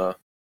stigma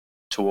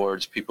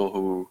towards people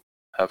who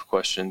have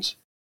questions,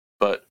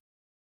 but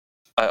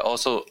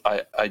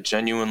I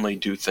genuinely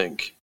do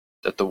think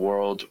that the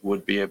world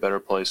would be a better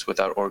place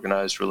without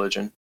organized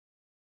religion,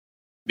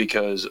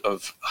 because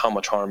of how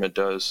much harm it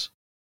does.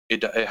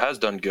 It has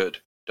done good.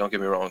 Don't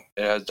get me wrong.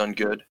 It has done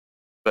good,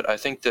 but I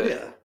think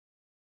that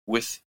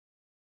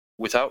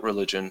without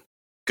religion,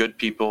 good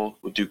people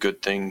would do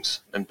good things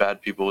and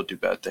bad people would do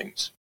bad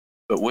things.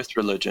 But with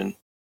religion,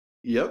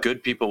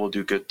 good people will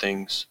do good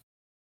things,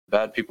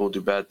 bad people will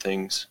do bad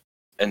things,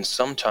 and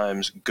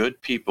sometimes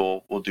good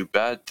people will do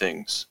bad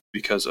things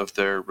because of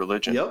their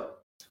religion.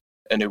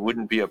 And it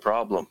wouldn't be a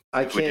problem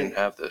if we didn't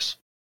have this.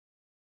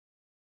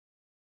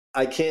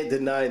 I can't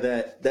deny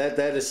that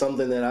is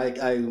something that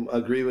I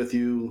agree with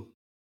you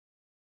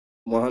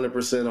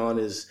 100% on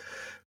is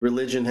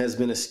religion has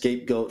been a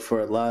scapegoat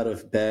for a lot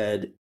of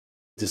bad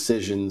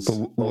decisions.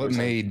 But what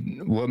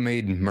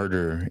made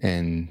murder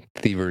and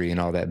thievery and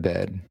all that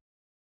bad?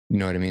 You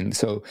know what I mean?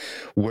 So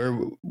where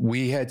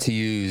we had to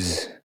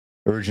use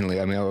originally,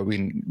 I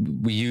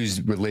mean, we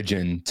used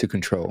religion to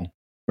control,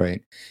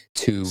 right?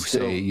 To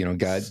say, you know,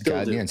 God,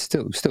 yeah,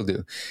 still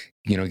do.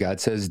 You know, God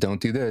says, don't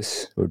do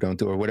this or don't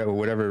do, or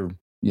whatever,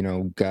 you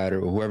know, God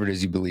or whoever it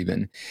is you believe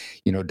in,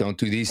 you know, don't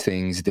do these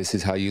things. This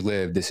is how you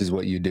live. This is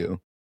what you do.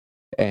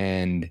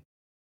 And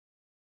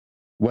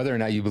whether or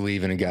not you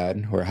believe in a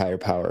God or a higher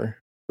power,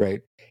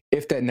 right?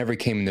 If that never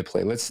came into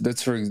play, let's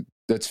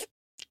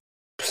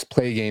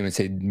play a game and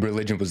say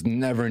religion was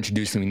never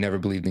introduced and we never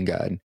believed in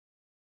God.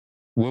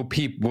 Will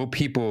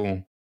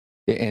people,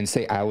 and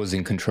say I was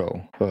in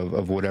control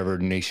of whatever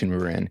nation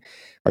we're in,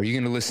 are you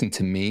going to listen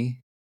to me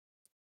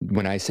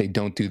when I say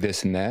don't do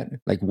this and that?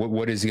 Like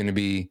what is going to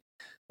be,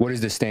 what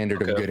is the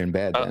standard of good and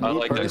bad then? I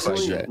like that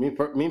question.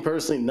 Me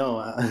personally, no.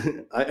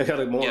 I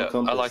got a moral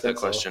compass. I like that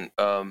question.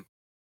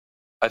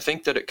 I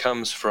think that it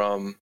comes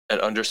from an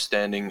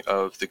understanding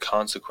of the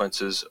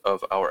consequences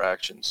of our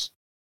actions.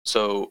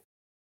 So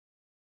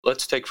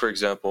let's take, for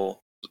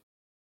example,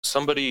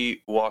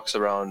 somebody walks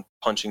around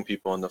punching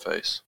people in the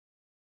face.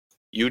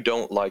 You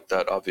don't like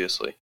that,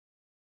 obviously.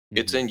 Mm-hmm.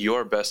 It's in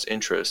your best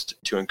interest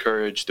to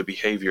encourage the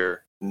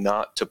behavior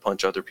not to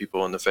punch other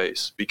people in the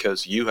face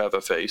because you have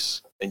a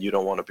face and you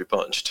don't want to be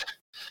punched.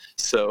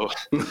 So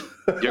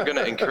you're going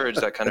to encourage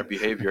that kind of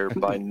behavior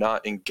by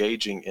not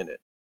engaging in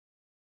it.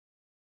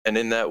 And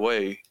in that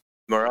way,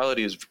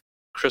 morality is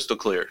crystal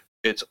clear.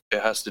 It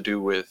has to do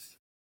with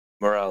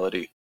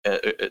morality.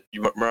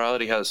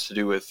 Morality has to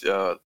do with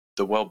the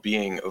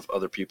well-being of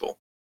other people,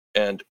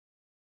 and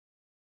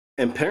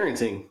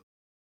parenting.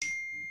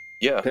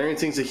 Yeah,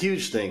 parenting's a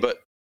huge thing.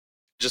 But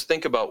just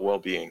think about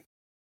well-being.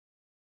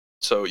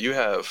 So you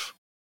have,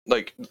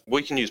 like,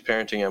 we can use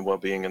parenting and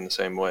well-being in the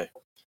same way.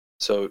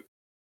 So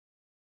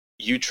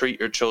you treat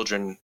your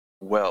children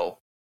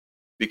well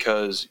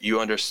because you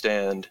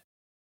understand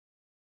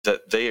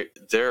that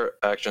their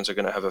actions are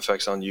going to have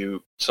effects on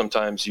you.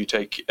 Sometimes you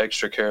take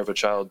extra care of a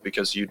child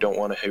because you don't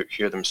want to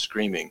hear them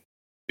screaming,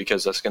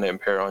 because that's going to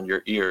impair on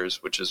your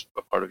ears, which is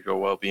a part of your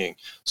well-being.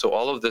 So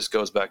all of this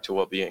goes back to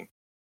well-being.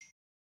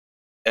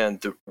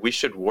 And we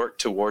should work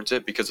towards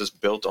it because it's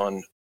built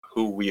on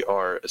who we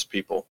are as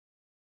people.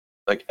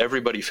 Like,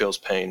 everybody feels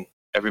pain.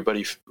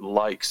 Everybody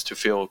likes to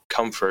feel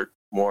comfort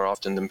more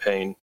often than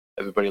pain.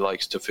 Everybody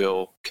likes to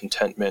feel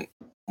contentment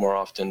more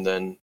often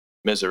than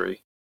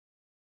misery.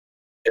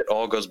 It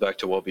all goes back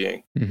to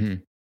well-being. Mm-hmm.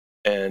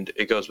 And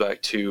it goes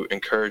back to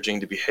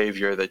encouraging the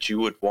behavior that you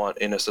would want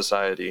in a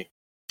society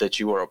that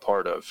you are a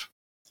part of.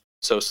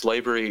 So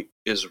slavery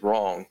is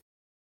wrong,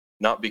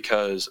 not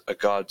because a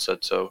God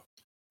said so,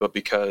 but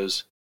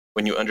because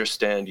when you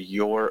understand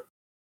your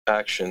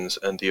actions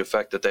and the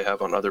effect that they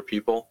have on other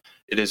people,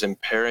 it is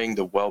impairing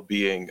the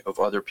well-being of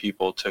other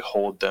people to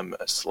hold them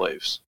as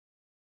slaves,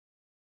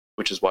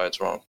 which is why it's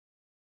wrong.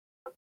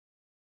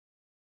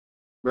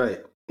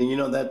 Right. And you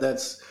know,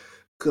 that's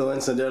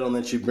coincidental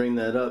that you bring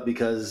that up,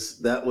 because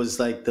that was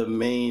like the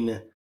main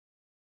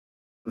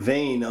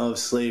vein of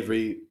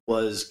slavery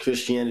was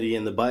Christianity,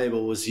 and the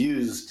Bible was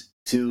used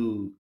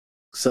to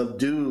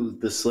subdue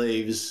the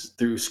slaves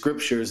through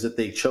scriptures that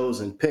they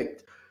chose and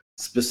picked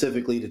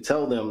specifically to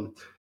tell them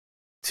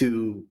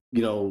to,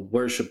 you know,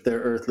 worship their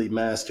earthly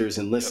masters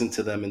and listen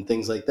to them and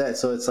things like that.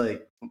 So it's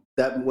like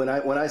that when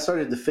I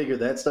started to figure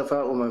that stuff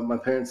out, when my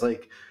parents,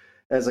 like,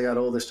 as I got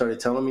older, started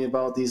telling me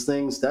about these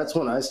things, that's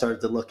when I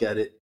started to look at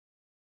it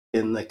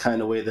in the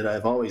kind of way that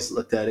I've always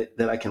looked at it,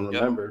 that I can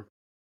remember.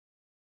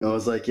 Yep. I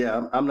was like,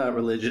 yeah, I'm not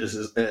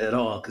religious at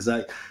all, because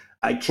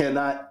I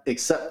cannot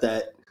accept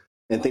that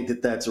and think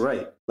that that's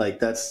right. Like,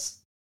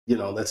 that's, you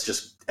know, that's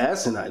just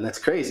asinine. That's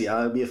crazy.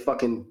 I'd be a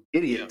fucking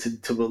idiot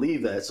to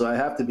believe that. So I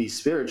have to be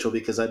spiritual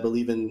because I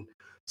believe in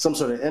some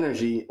sort of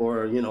energy,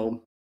 or, you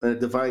know, a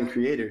divine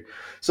creator.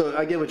 So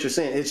I get what you're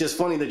saying. It's just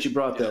funny that you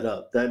brought that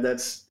up.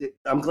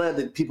 I'm glad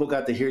that people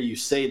got to hear you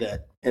say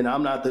that, and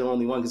I'm not the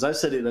only one, because I've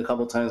said it a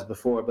couple times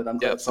before, but I'm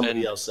glad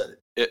somebody else said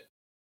it.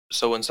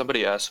 So when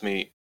somebody asks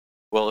me,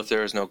 well, if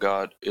there is no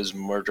God, is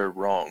murder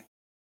wrong?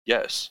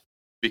 Yes,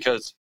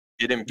 because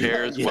it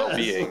impairs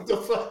well-being.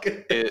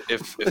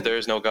 If there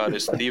is no God,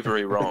 is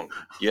thievery wrong?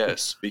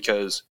 Yes,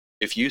 because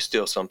if you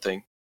steal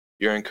something,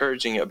 you're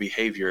encouraging a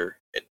behavior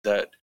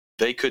that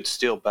they could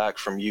steal back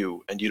from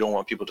you, and you don't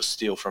want people to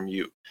steal from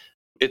you.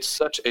 It's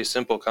such a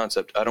simple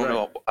concept. I don't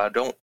know.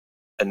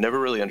 I never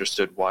really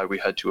understood why we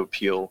had to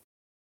appeal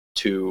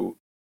to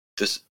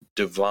this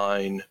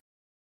divine,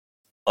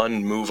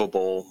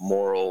 unmovable,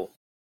 moral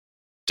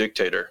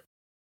dictator.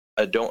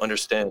 I don't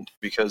understand,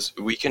 because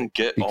we can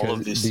get all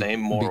of these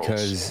same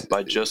morals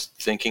by just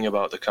thinking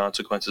about the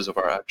consequences of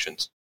our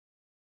actions.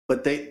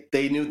 But they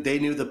knew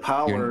the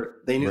power.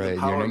 They knew the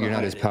power. You're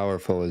not as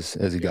powerful as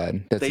a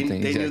God. That's the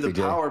thing. They knew the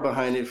power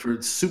behind it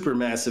for super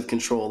massive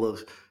control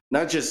of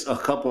not just a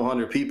couple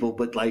hundred people,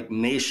 but like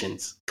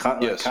nations,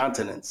 like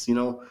continents. You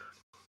know,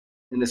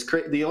 And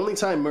the only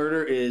time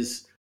murder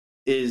is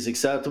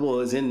acceptable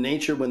is in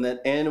nature, when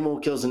that animal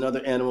kills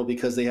another animal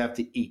because they have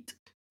to eat.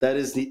 That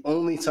is the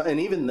only time. And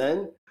even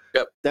then,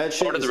 yep. That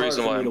shit part of the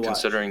reason why I'm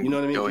considering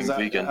going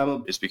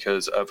vegan is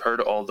because I've heard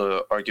all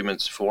the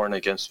arguments for and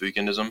against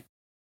veganism,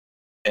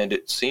 and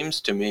it seems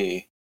to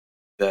me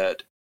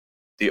that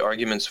the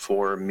arguments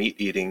for meat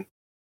eating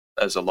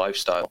as a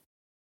lifestyle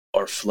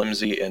are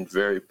flimsy and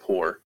very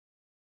poor,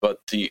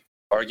 but the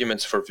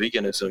arguments for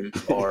veganism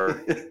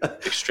are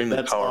extremely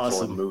powerful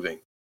awesome. and moving.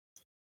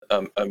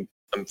 I'm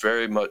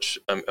very much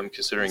I'm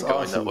considering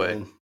going that way.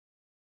 Man.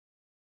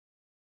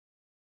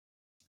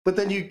 But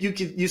then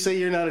you say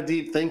you're not a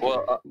deep thinker.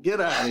 Well,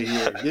 get out of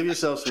here. Give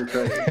yourself some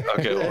credit.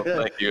 Okay, well,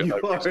 thank you. You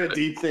are a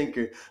deep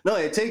thinker. No,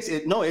 it takes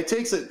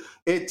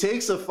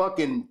a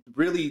fucking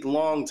really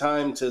long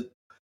time to.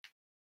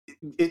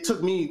 It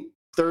took me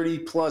 30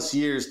 plus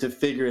years to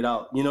figure it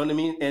out. You know what I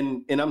mean?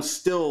 And I'm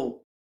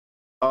still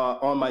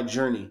on my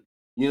journey.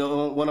 You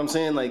know what I'm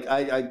saying? Like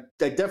I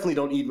definitely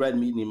don't eat red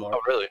meat anymore.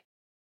 Oh, really?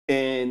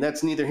 And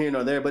that's neither here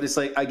nor there. But it's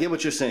like I get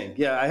what you're saying.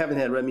 Yeah, I haven't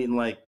had red meat in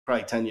like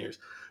probably 10 years.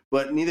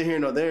 But neither here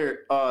nor there,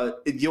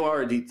 you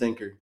are a deep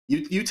thinker.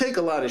 You take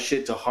a lot of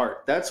shit to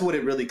heart. That's what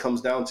it really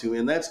comes down to.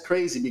 And that's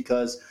crazy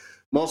because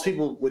most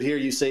people would hear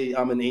you say,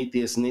 I'm an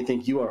atheist, and they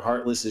think you are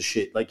heartless as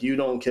shit. Like you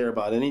don't care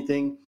about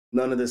anything.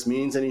 None of this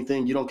means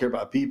anything. You don't care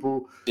about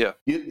people. Yeah.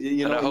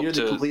 You know, and I hope you're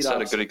the complete to set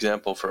opposite. a good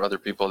example for other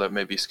people that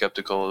may be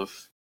skeptical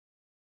of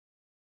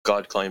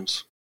God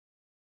claims.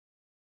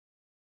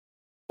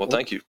 Well,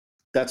 thank you.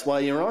 That's why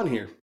you're on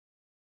here.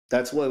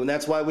 That's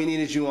why we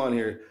needed you on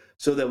here,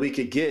 so that we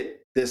could get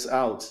this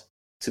out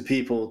to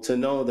people to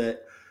know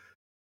that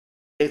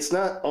it's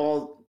not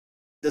all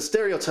the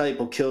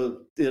stereotype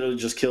it'll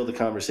just kill the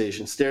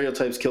conversation.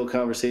 Stereotypes kill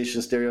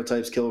conversations,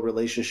 stereotypes kill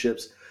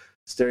relationships,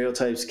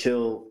 stereotypes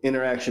kill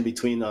interaction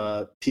between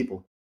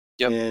people.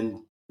 Yep.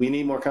 And we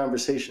need more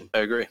conversation. I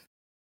agree.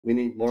 We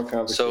need more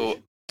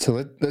conversation.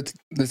 So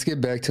let's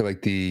get back to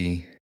like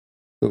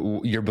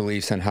your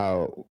beliefs on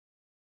how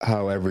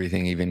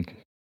everything even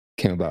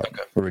came about,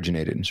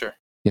 originated. Sure.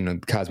 You know,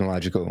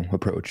 cosmological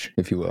approach,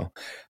 if you will.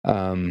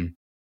 I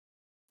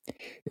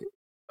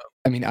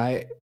mean,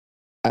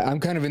 I'm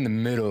kind of in the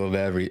middle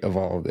of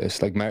all of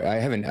this. Like I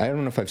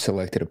don't know if I've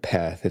selected a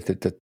path, if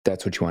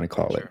that's what you want to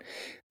call it,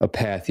 a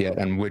path yet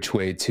on which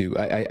way to.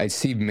 I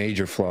see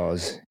major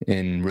flaws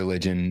in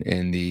religion,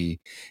 in the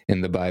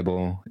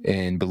Bible,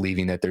 and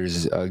believing that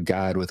there's a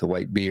God with a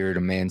white beard,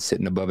 a man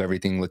sitting above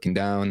everything looking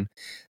down,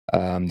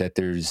 that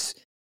there's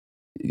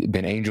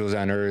been angels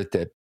on earth,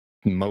 that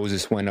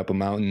Moses went up a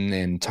mountain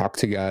and talked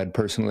to God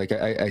personally. Like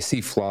I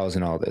see flaws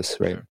in all this,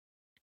 right? Sure.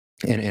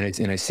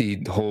 And I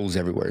see holes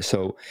everywhere.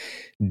 So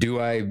do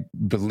I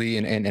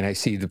believe, and I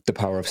see the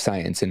power of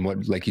science, and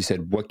what, like you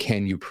said, what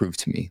can you prove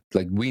to me?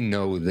 Like we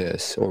know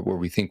this, or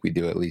we think we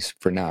do, at least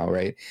for now,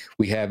 right?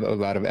 We have a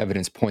lot of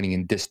evidence pointing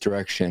in this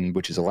direction,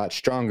 which is a lot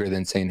stronger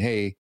than saying,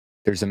 hey,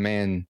 there's a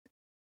man,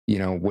 you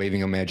know,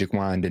 waving a magic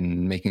wand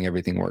and making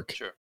everything work.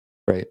 Sure.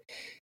 Right.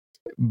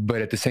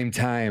 But at the same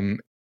time,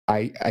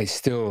 I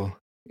still,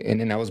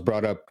 and I was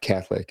brought up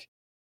Catholic,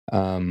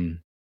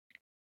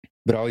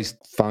 but I always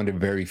found it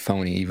very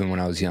phony. Even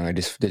when I was young, it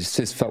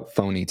just felt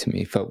phony to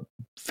me, felt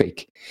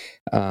fake.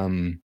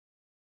 But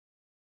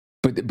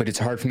it's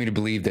hard for me to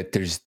believe that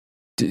there's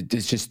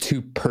just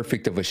too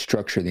perfect of a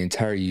structure, the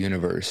entire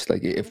universe.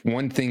 Like if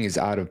one thing is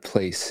out of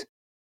place,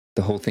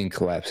 the whole thing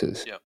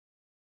collapses. Yeah.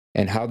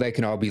 And how that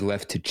can all be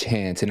left to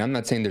chance. And I'm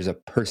not saying there's a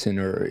person,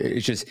 or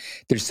it's just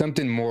there's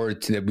something more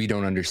that we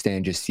don't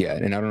understand just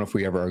yet. And I don't know if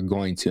we ever are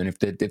going to. And if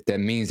that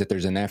means that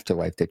there's an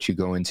afterlife that you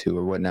go into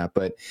or whatnot.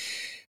 But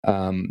I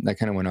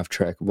kind of went off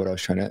track of what I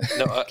was trying to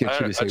get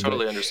you to say. I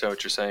totally understand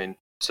what you're saying.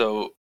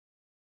 So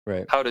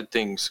right. How did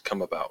things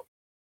come about?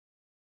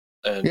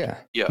 And yeah,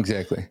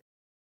 exactly.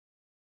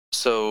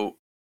 So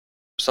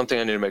something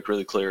I need to make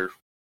really clear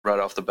right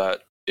off the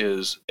bat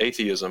is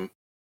atheism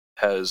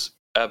has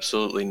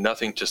absolutely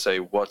nothing to say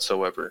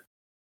whatsoever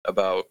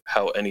about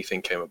how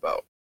anything came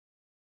about.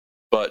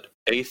 But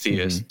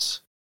atheists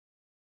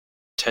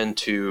tend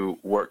to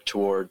work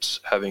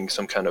towards having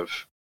some kind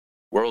of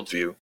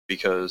worldview,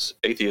 because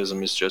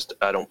atheism is just,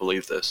 I don't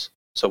believe this.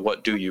 So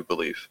what do you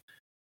believe?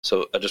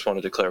 So I just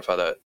wanted to clarify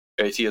that.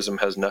 Atheism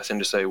has nothing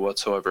to say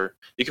whatsoever.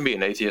 You can be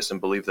an atheist and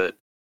believe that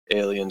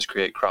aliens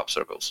create crop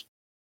circles.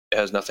 It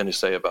has nothing to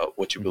say about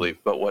what you believe.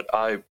 But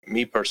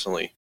me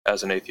personally,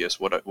 as an atheist,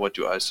 what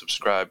do I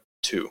subscribe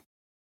to?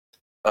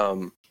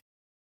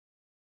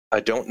 I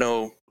don't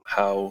know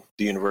how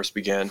the universe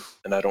began,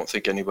 and I don't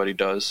think anybody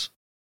does.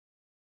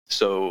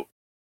 So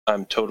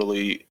I'm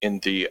totally in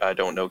the I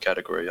don't know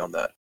category on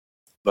that.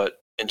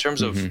 But in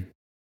terms of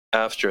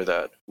after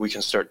that, we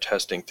can start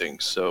testing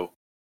things. So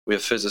we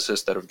have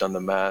physicists that have done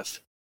the math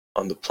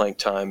on the Planck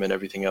time and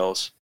everything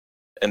else,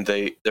 and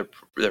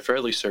they're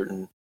fairly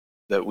certain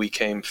that we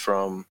came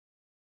from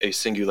a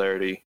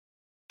singularity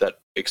that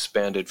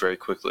expanded very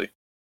quickly.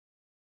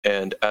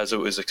 And as it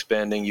was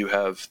expanding, you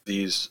have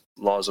these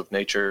laws of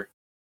nature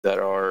that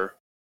are,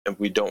 and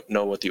we don't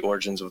know what the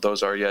origins of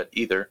those are yet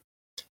either,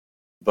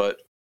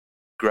 but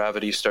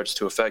gravity starts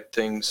to affect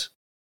things,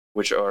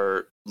 which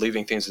are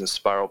leaving things in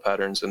spiral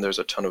patterns, and there's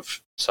a ton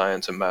of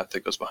science and math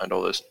that goes behind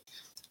all this.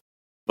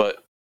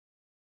 But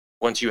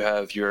once you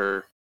have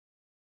your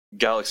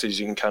galaxies,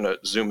 you can kind of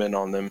zoom in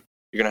on them.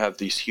 You're going to have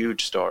these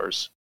huge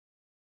stars,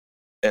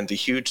 and the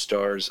huge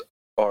stars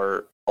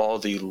are all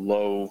the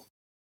low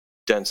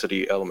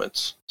density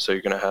elements. So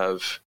you're going to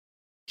have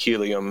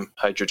helium,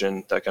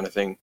 hydrogen, that kind of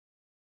thing.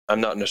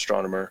 I'm not an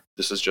astronomer.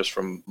 This is just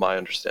from my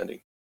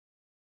understanding.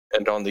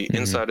 And on the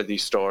inside of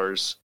these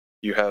stars,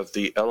 you have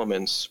the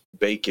elements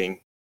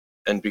baking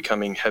and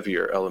becoming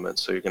heavier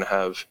elements. So you're going to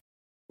have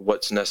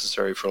what's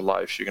necessary for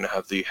life. You're going to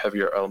have the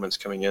heavier elements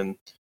coming in,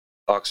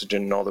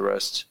 oxygen and all the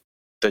rest,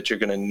 that you're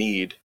going to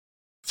need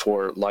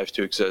for life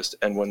to exist.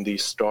 And when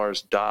these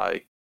stars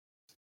die,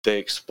 they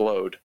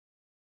explode,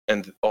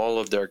 and all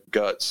of their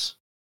guts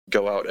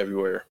go out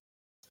everywhere.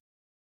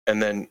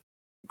 And then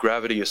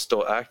gravity is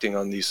still acting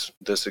on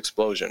this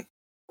explosion.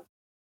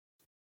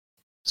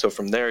 So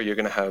from there, you're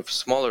going to have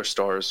smaller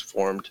stars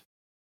formed.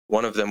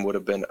 One of them would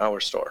have been our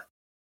star.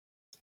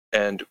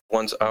 And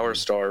once our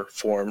star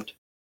formed,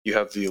 you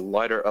have the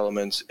lighter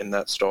elements in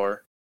that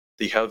star.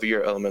 The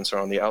heavier elements are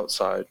on the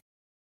outside.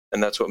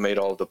 And that's what made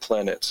all of the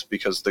planets,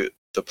 because the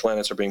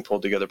planets are being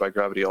pulled together by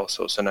gravity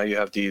also. So now you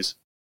have these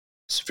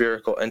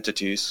spherical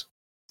entities.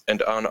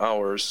 And on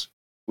ours,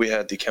 we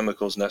had the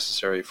chemicals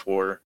necessary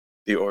for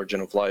the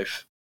origin of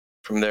life.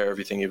 From there,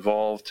 everything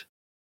evolved.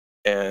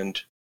 And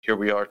here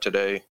we are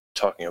today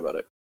talking about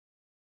it.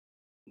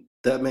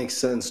 That makes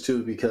sense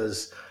too,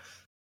 because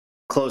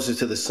closer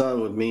to the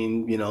sun would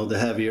mean, the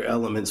heavier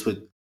elements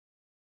would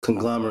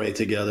conglomerate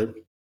together,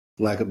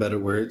 lack of better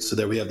word. So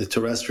there we have the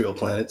terrestrial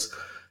planets.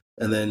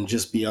 And then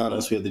just beyond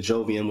us, we have the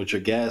Jovian, which are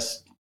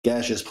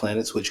gaseous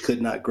planets, which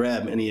could not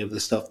grab any of the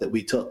stuff that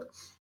we took.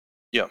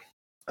 Yeah.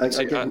 I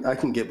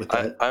can get with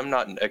that. I'm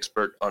not an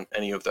expert on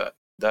any of that.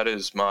 That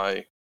is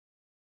my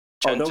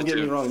tentative... Oh, don't get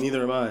me wrong,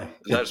 neither am I.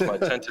 That is my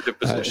tentative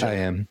position I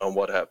am. On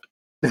what happened.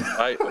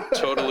 I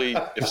totally,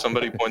 if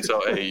somebody points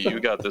out, hey, you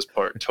got this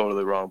part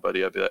totally wrong,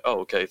 buddy, I'd be like, oh,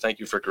 okay, thank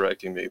you for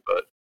correcting me.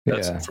 But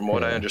that's, from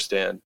what I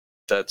understand,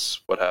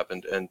 that's what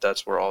happened, and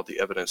that's where all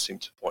the evidence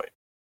seems to point.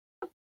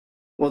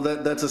 Well,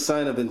 that's a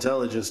sign of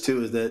intelligence,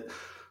 too, is that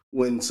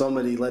when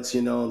somebody lets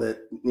you know that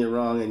you're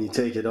wrong and you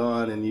take it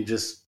on and you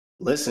just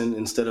listen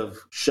instead of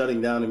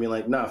shutting down and being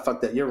like, nah, fuck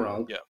that, you're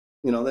wrong. Yeah.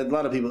 That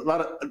a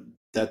lot of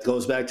that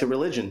goes back to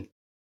religion.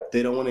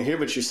 They don't want to hear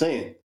what you're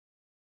saying.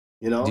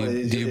 Do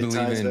you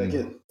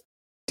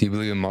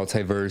believe in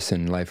multiverse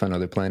and life on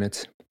other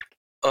planets?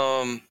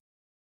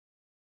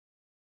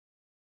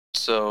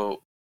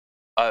 So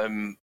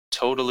I'm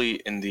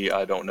totally in the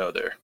I don't know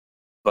there.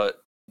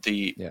 But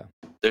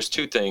there's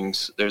two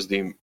things. There's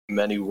the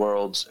many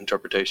worlds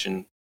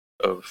interpretation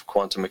of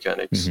quantum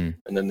mechanics, and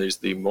then there's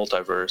the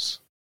multiverse.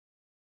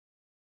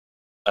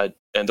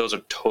 And those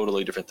are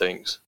totally different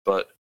things.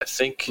 But I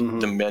think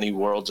the many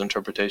worlds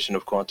interpretation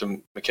of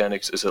quantum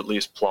mechanics is at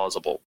least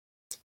plausible.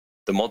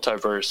 The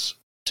multiverse,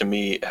 to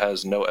me,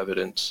 has no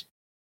evidence.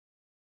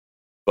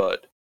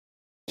 But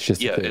it's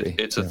just a theory.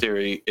 It's a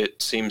theory.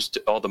 It seems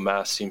to, all the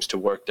math seems to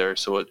work there,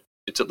 so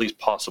it's at least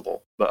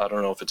possible. But I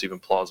don't know if it's even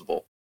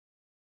plausible.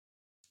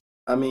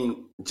 I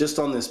mean, just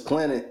on this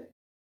planet,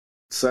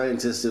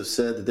 scientists have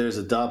said that there's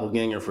a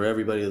doppelganger for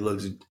everybody that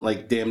looks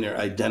like damn near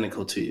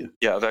identical to you.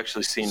 Yeah, I've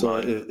actually seen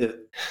mine.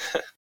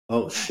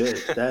 Oh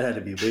shit, that had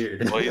to be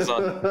weird. Well, he's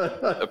on.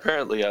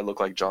 Apparently, I look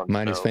like Jon Snow.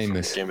 Mine is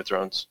famous. From Game of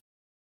Thrones.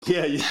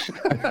 Yeah,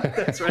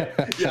 that's right.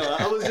 Yeah,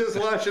 I was just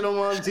watching him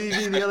on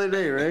TV the other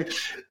day, right?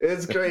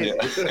 It's crazy.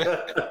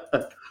 Yeah.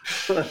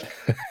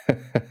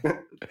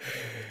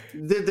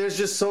 There's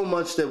just so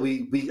much that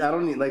we I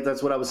don't like.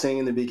 That's what I was saying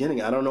in the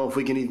beginning. I don't know if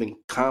we can even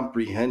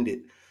comprehend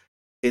it.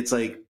 It's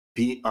like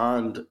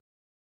beyond.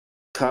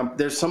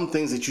 There's some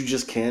things that you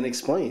just can't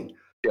explain.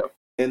 Yeah,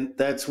 and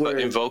that's where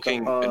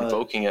invoking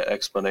an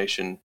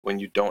explanation when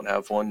you don't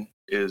have one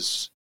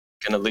is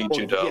going to lead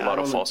you to a lot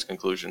of false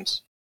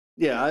conclusions.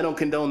 Yeah, I don't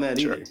condone that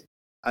either.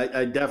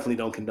 I definitely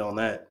don't condone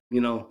that.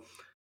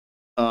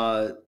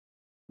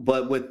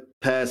 But with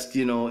past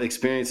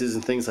experiences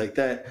and things like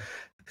that.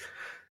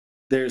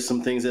 There's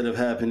some things that have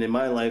happened in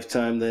my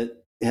lifetime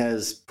that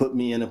has put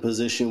me in a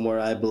position where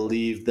I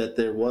believe that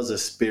there was a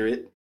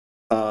spirit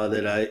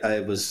that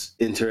I was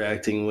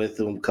interacting with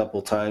a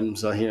couple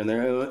times here and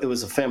there. It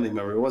was a family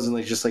member. It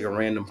wasn't just like a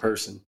random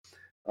person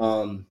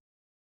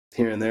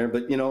here and there.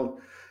 But,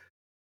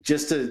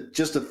 just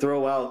to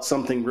throw out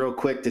something real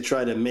quick to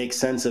try to make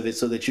sense of it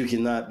so that you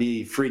cannot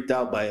be freaked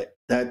out by it,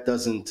 that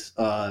doesn't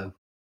go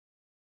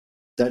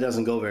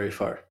very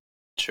far.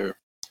 Sure.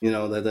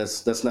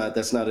 That's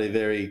not a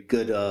very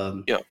good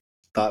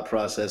thought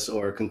process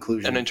or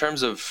conclusion. And in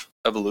terms of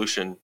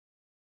evolution,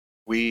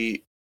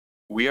 we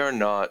are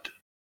not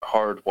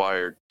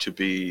hardwired to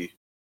be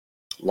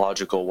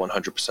logical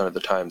 100% of the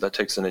time. That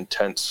takes an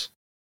intense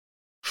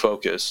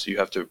focus. You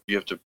have to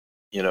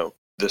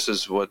this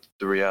is what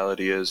the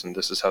reality is, and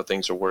this is how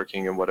things are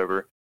working, and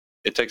whatever.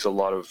 It takes a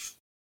lot of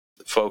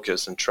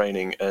focus and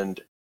training,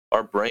 and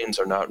our brains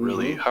are not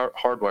really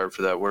hardwired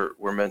for that.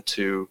 We're meant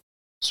to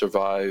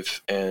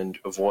survive and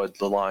avoid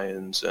the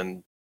lions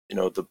and, you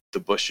know, the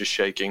bush is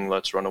shaking,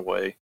 let's run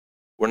away.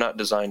 We're not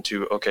designed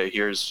to, okay,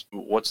 here's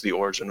what's the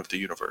origin of the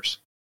universe.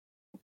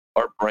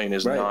 Our brain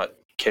is not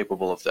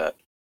capable of that.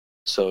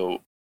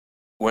 So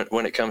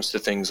when it comes to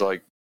things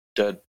like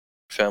dead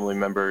family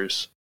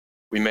members,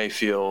 we may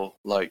feel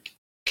like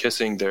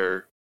kissing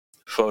their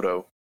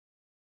photo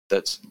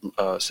that's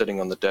sitting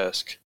on the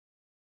desk.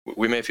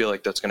 We may feel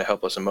like that's going to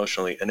help us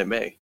emotionally, and it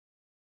may.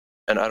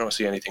 And I don't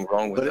see anything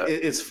wrong with that. But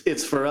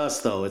it's for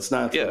us, though. It's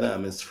not for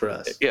them. It's for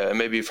us. Yeah, it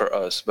may be for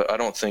us, but I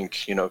don't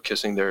think, you know,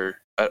 kissing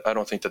their... I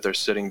don't think that they're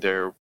sitting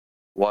there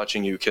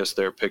watching you kiss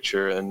their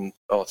picture and,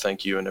 oh,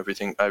 thank you and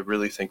everything. I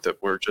really think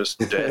that we're just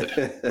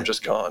dead. We're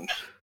just gone.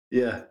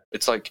 Yeah.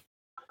 It's like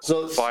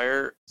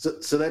fire. So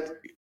that...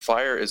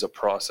 Fire is a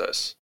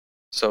process.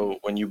 So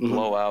when you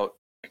blow out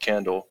a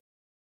candle,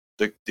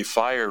 the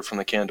fire from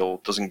the candle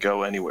doesn't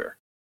go anywhere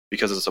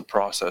because it's a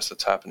process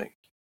that's happening.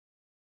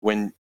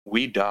 When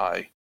we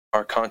die,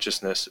 our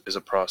consciousness is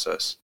a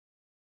process.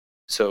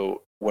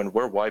 So when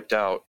we're wiped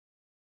out,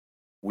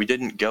 we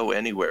didn't go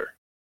anywhere.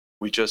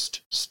 We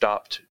just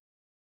stopped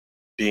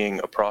being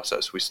a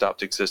process. We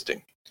stopped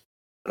existing.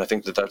 And I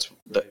think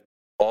that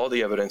all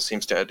the evidence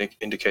seems to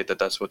indicate that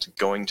that's what's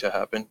going to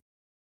happen.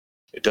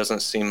 It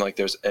doesn't seem like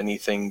there's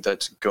anything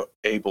that's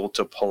able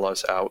to pull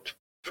us out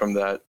from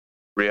that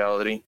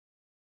reality.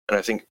 And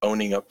I think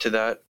owning up to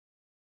that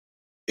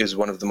is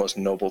one of the most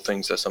noble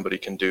things that somebody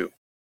can do,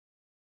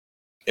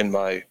 in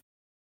my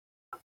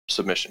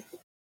submission.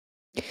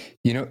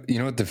 You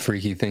know what the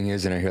freaky thing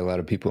is, and I hear a lot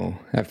of people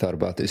have thought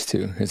about this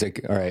too. It's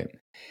like, all right,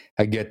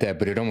 I get that,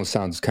 but it almost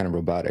sounds kind of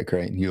robotic,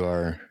 right?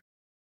 You're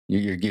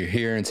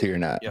here until you're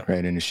not,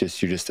 right? And you're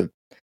just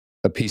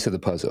a piece of the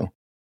puzzle,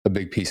 a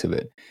big piece of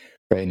it,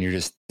 right? And you're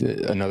just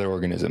another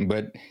organism.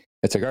 But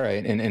it's like, all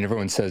right, and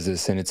everyone says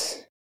this, and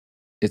it's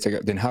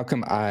like, then how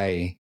come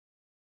I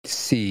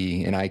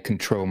see and I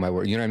control my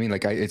work? You know what I mean?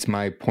 Like, it's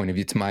my point of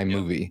view, it's my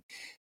movie,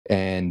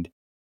 and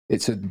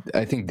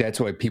I think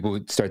that's why people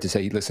start to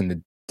say,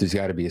 listen, there's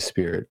got to be a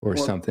spirit or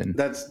something.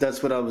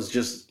 That's what I was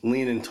just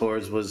leaning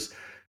towards was,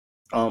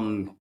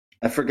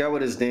 I forgot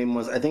what his name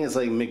was. I think it's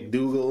like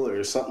McDougall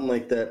or something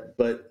like that.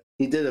 But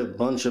he did a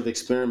bunch of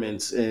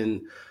experiments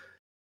and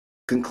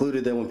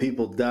concluded that when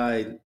people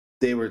died,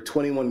 they were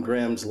 21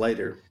 grams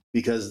lighter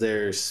because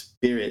their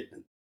spirit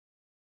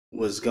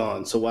was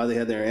gone. So while they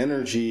had their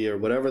energy or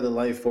whatever, the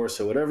life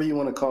force or whatever you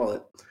want to call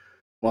it,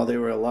 while they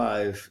were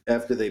alive,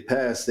 after they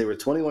passed, they were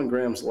 21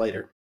 grams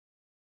lighter.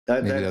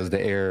 Maybe that was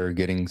the air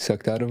getting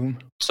sucked out of them?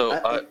 So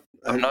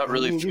I'm not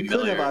really familiar. You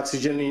could have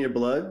oxygen in your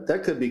blood.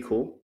 That could be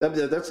cool.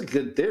 That's a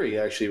good theory,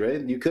 actually,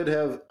 right? You could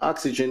have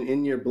oxygen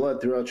in your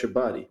blood throughout your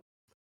body.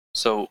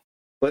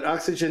 But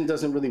oxygen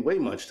doesn't really weigh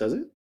much, does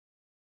it?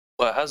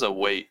 Well, it has a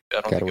weight.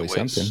 I don't think it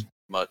weighs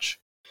much.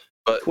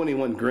 But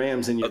 21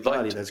 grams in your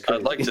body, that's crazy.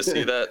 I'd like to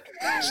see that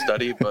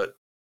study, but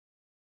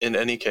in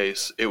any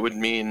case, it would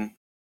mean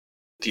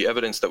the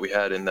evidence that we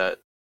had in that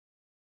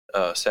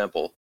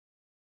sample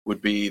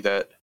would be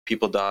that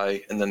people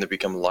die and then they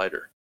become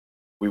lighter.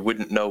 We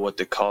wouldn't know what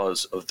the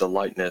cause of the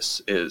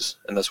lightness is,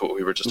 and that's what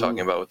we were just talking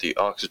about with the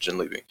oxygen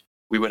leaving.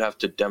 We would have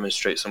to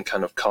demonstrate some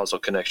kind of causal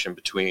connection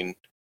between,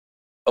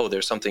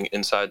 there's something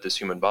inside this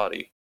human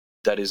body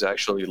that is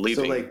actually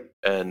leaving,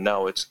 and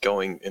now it's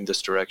going in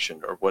this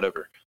direction or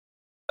whatever.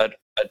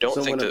 I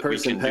don't think that we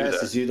can do that. So when a person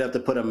passes, you'd have to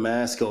put a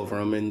mask over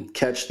them and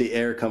catch the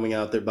air coming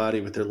out their body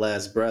with their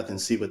last breath and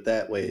see what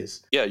that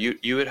weighs. Yeah,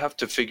 you would have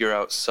to figure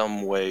out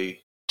some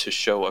way to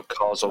show a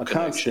causal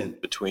connection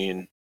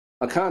between...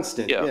 A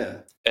constant, yeah.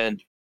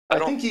 And I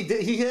think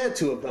he had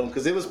to have, though,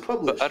 because it was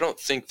published. But I don't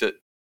think that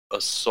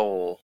a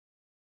soul...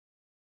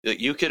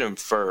 You could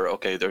infer,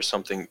 okay, there's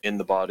something in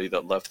the body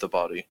that left the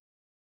body,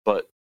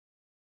 but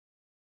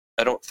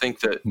I don't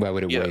think that... Why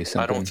would it weigh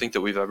something? I don't think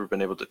that we've ever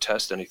been able to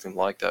test anything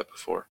like that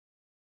before.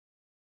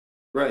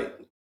 Right.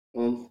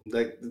 Well,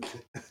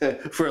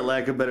 for a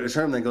lack of a better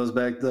term, that goes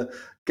back to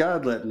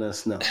God letting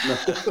us know.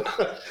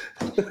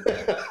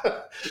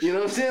 You know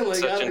what I'm saying?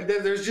 Like,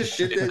 there's just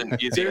shit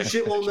there's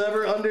shit we'll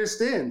never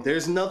understand.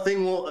 There's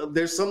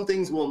some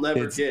things we'll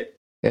never get.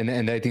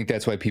 And I think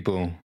that's why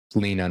people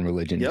lean on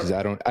religion, because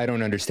I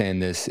don't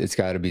understand this. It's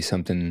got to be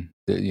something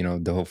that,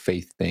 the whole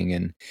faith thing.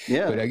 And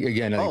but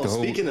again, I think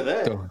speaking of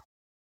that,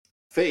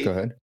 faith. Go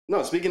ahead.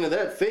 No, speaking of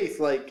that, faith,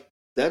 like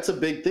that's a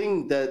big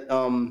thing that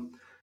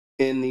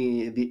in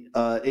the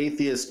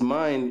atheist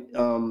mind,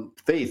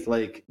 faith.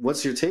 Like,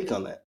 what's your take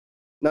on that?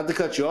 Not to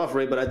cut you off,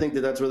 Ray, but I think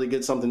that that's really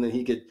good. Something that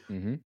he could,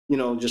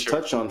 just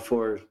touch on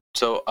for.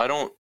 So I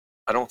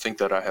don't think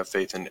that I have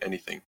faith in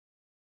anything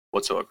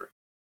whatsoever.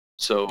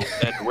 So,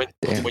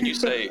 and when you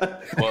say,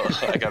 well,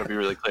 I got to be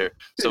really clear.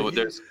 So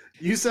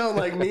you sound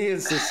like me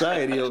in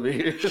society over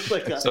here.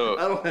 Like, so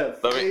I don't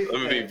have faith.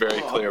 Let me be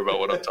very clear about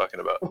what I'm talking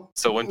about.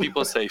 So when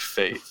people say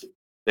faith,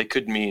 they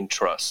could mean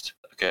trust.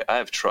 Okay, I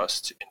have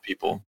trust in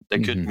people. They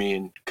could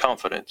mean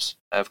confidence.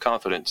 I have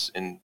confidence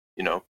in,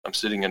 I'm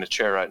sitting in a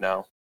chair right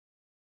now.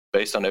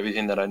 Based on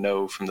everything that I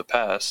know from the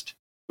past,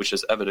 which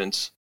is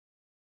evidence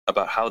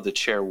about how the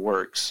chair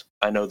works,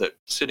 I know that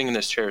sitting in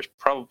this chair is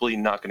probably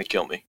not going to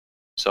kill me.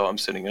 So I'm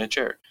sitting in a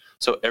chair.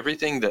 So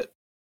everything that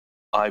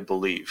I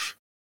believe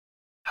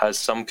has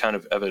some kind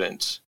of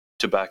evidence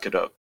to back it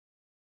up.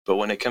 But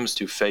when it comes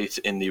to faith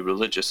in the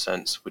religious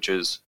sense, which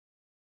is,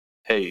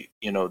 hey,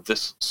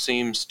 this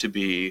seems to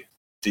be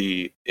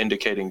the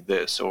indicating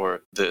this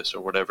or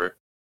whatever.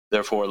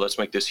 Therefore, let's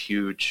make this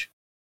huge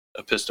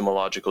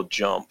epistemological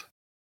jump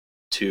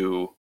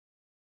to,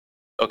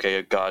 okay,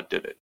 a God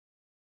did it.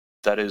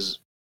 That is,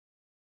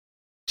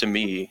 to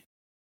me,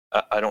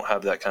 I don't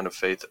have that kind of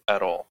faith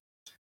at all.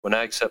 When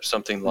I accept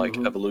something like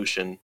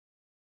evolution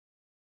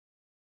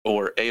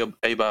or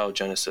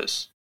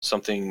abiogenesis,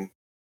 something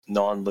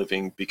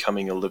non-living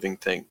becoming a living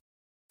thing,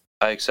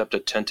 I accept a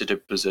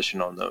tentative position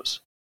on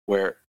those,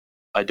 where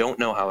I don't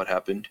know how it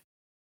happened,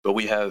 but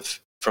we have,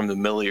 from the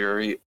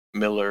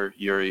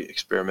Miller-Urey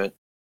experiment,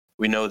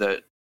 we know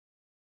that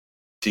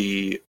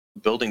the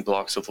building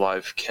blocks of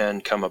life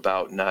can come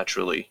about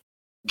naturally,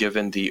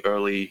 given the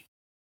early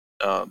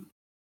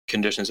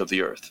conditions of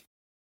the earth.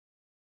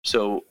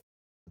 So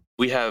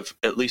we've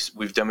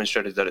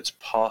demonstrated that it's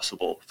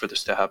possible for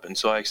this to happen.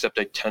 So I accept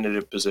a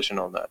tentative position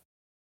on that.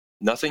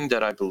 Nothing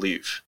that I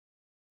believe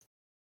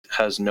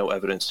has no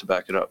evidence to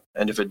back it up.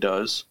 And if it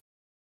does,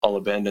 I'll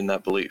abandon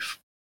that belief.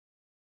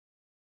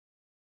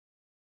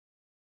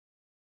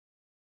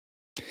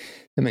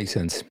 That makes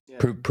sense. Yeah.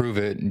 Prove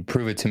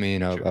it to me,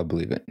 and I'll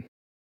believe it.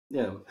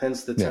 Yeah,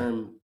 hence the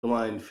term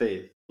blind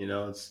faith.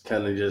 It's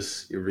kind of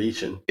just you're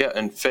reaching. Yeah,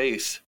 and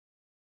faith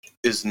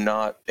is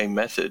not a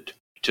method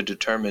to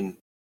determine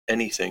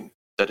anything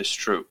that is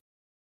true.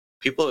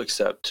 People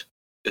accept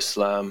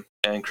Islam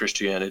and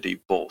Christianity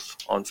both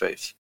on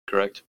faith,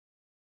 correct?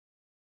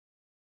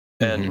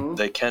 And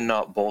they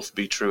cannot both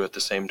be true at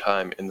the same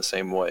time in the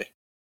same way.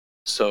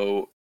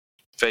 So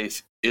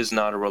faith is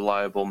not a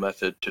reliable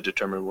method to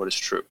determine what is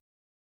true.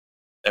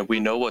 And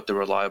we know what the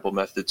reliable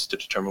methods to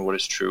determine what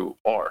is true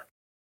are.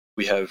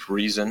 We have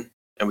reason,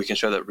 and we can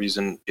show that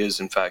reason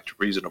is in fact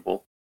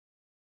reasonable.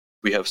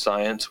 We have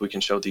science, we can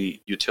show the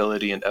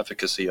utility and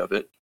efficacy of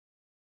it.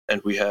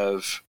 And we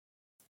have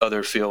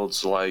other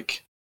fields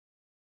like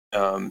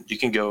you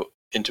can go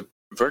into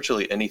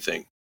virtually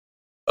anything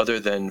other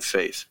than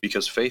faith,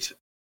 because faith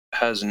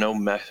has no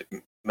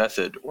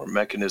method or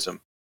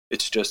mechanism.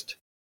 It's just,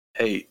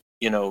 hey,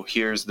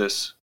 here's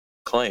this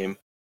claim,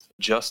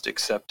 just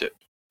accept it.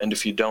 And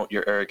if you don't,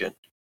 you're arrogant.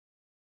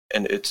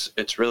 And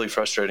it's really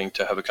frustrating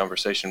to have a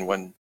conversation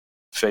when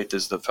faith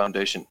is the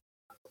foundation.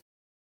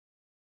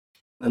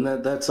 And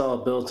that's all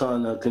built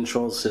on a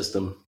control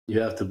system. You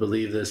have to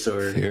believe this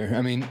or... Fair.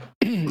 I mean,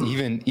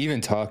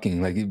 even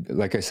talking,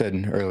 like I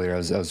said earlier, I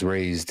was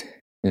raised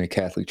in a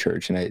Catholic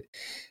church, and I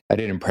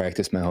didn't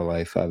practice my whole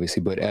life,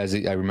 obviously, but I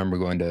remember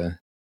going to,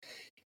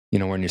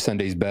 wearing your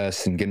Sunday's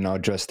best and getting all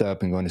dressed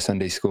up and going to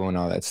Sunday school and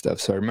all that stuff.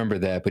 So I remember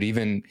that, but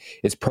even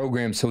it's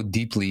programmed so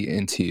deeply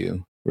into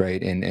you,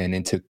 right? And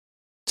into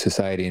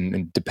society,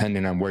 and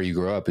depending on where you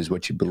grow up is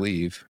what you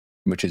believe,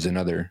 which is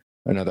another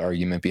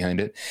argument behind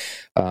it.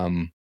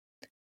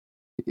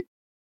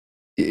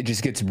 It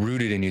just gets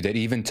rooted in you that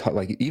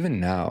even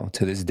now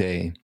to this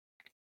day,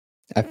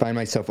 I find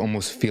myself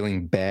almost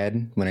feeling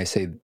bad when I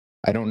say,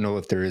 I don't know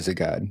if there is a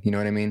God. You know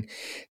what I mean?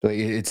 Like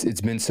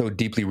it's been so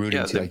deeply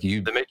rooted into they make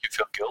you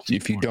feel guilty.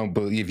 If you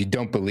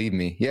don't believe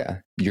me,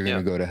 you're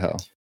gonna go to hell.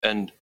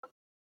 And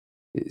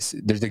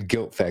there's a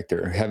guilt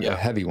factor, a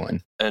heavy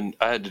one. And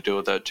I had to deal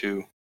with that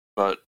too.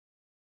 But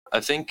I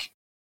think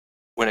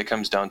when it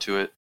comes down to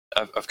it,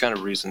 I've kind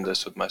of reasoned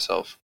this with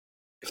myself.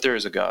 If there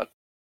is a God,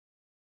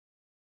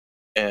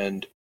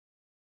 and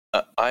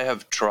I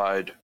have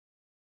tried,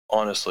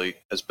 honestly,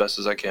 as best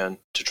as I can,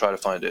 to try to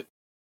find it.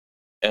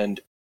 And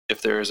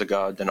if there is a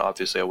God, then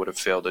obviously I would have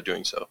failed at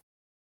doing so.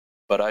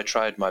 But I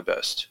tried my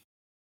best.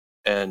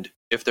 And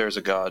if there is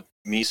a God,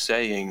 me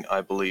saying I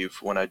believe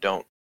when I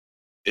don't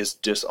is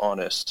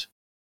dishonest.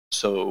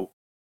 So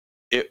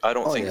I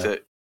don't think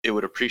that it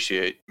would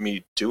appreciate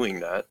me doing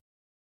that.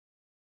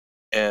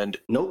 And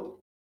nope.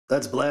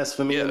 That's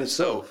blasphemy in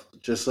itself. So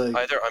just like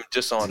either I'm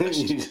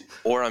dishonest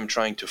or I'm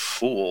trying to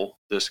fool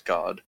this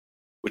God,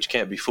 which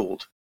can't be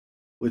fooled.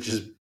 Which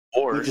is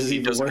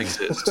he doesn't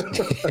exist.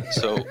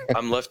 So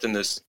I'm left in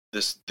this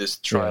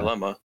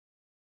trilemma.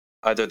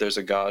 Either there's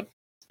a God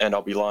and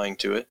I'll be lying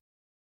to it,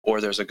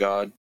 or there's a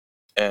God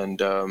and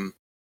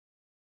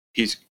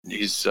he's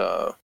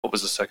what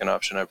was the second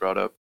option I brought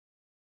up?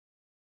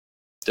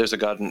 There's a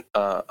God and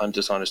I'm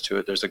dishonest to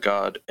it. There's a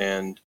God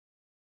and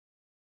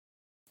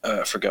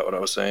I forgot what I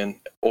was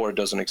saying, or it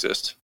doesn't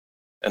exist.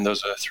 And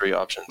those are the three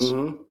options.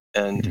 Mm-hmm.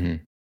 And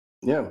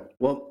yeah,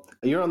 well,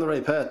 you're on the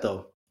right path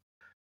though,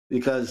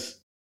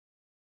 because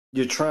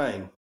you're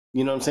trying.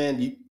 You know what I'm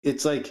saying?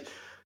 It's like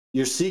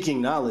you're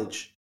seeking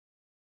knowledge,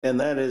 and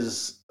that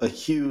is a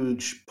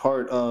huge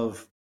part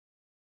of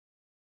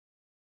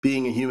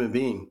being a human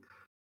being.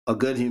 A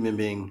good human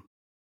being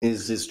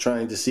is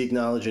trying to seek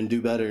knowledge and do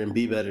better and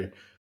be better.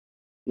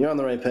 You're on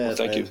the right path.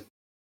 Well, thank you.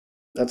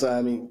 That's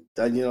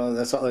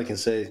all I can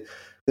say.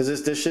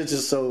 Because this shit's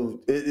just so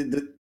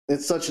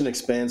it's such an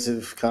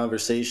expansive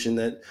conversation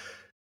that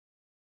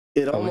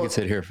it almost we could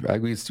sit here.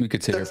 We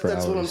could sit here for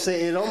that's hours. What I'm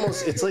saying.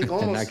 It's like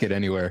almost and not get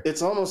anywhere.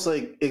 It's almost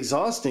like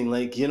exhausting.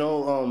 Like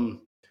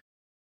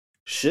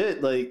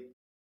shit. Like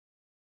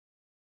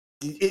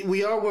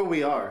we are where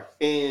we are,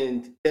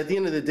 and at the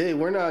end of the day,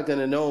 we're not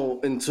gonna know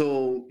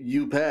until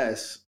you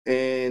pass,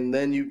 and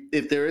then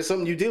if there is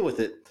something, you deal with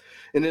it,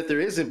 and if there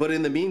isn't, but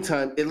in the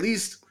meantime, at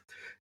least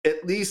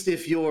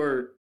if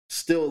you're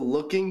still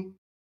looking,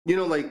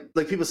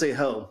 like people say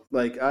hell.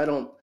 Like I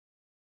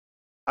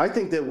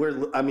think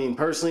that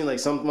personally,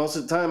 like most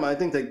of the time, I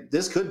think that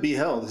this could be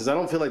hell because I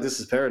don't feel like this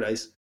is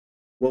paradise,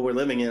 what we're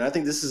living in. I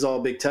think this is all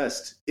a big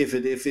test. If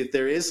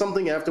there is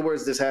something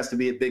afterwards, this has to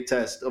be a big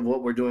test of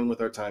what we're doing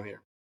with our time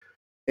here.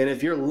 And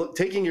if you're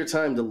taking your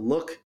time to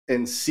look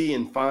and see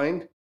and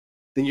find,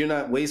 then you're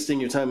not wasting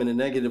your time in a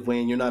negative way,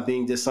 and you're not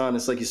being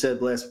dishonest, like you said,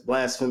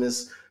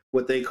 blasphemous,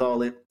 what they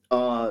call it.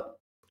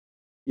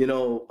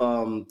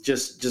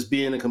 Just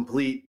being a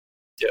complete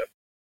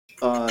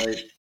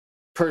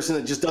person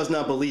that just does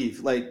not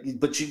believe.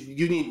 But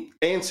you need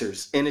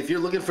answers, and if you're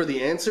looking for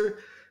the answer,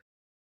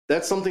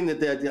 that's something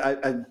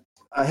that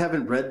I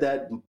haven't read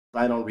that.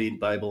 I don't read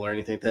Bible or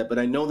anything like that, but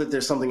I know that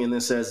there's something in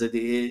this that says that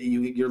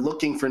you're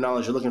looking for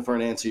knowledge, you're looking for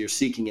an answer, you're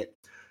seeking it,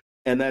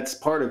 and that's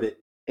part of it.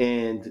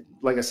 And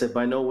like I said,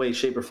 by no way,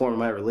 shape, or form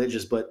am I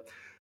religious, but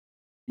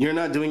you're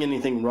not doing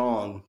anything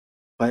wrong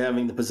by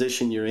having the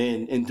position you're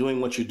in and doing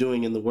what you're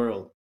doing in the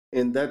world.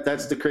 And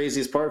that's the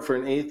craziest part for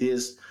an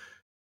atheist.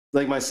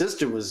 Like my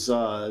sister was,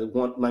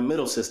 my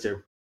middle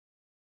sister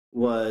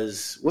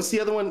was, what's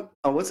the other one?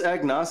 What's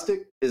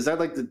agnostic? Is that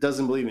like that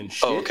doesn't believe in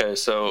shit? Oh, okay.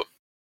 So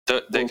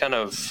they kind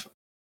of,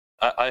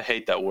 I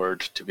hate that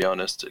word, to be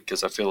honest,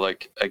 because I feel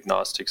like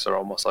agnostics are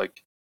almost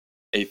like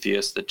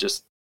atheists that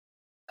just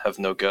have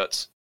no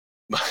guts.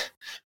 But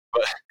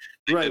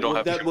right. They don't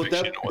have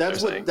conviction in what they're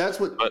saying.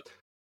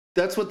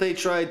 That's what they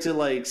tried to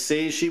like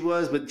say she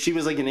was, but she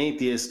was like an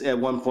atheist at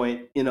one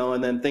point,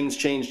 and then things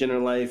changed in her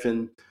life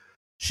and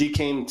she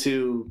came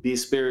to be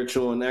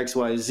spiritual and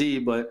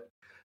XYZ, but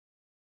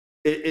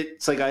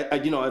it's like I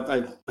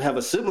have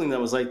a sibling that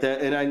was like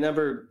that, and I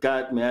never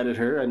got mad at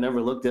her. I never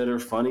looked at her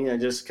funny. I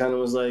just kind of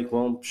was like,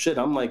 well, shit,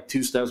 I'm like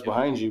 2 steps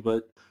behind you,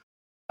 but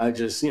I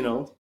just,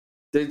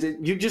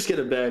 you just get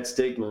a bad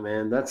stigma,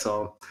 man. That's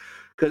all.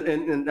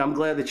 And I'm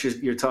glad that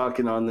you're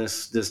talking on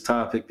this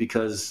topic,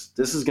 because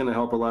this is going to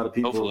help a lot of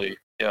people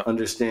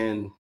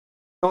understand.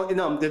 Oh,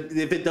 no,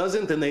 if it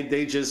doesn't, then they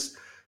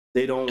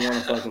don't want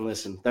to fucking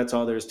listen. That's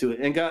all there is to it.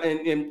 And God,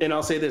 and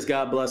I'll say this: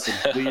 God bless them.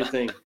 Do your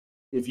thing.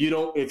 If you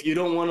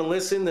don't want to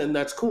listen, then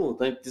that's cool.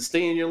 Like, to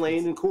stay in your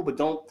lane and cool, but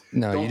don't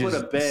put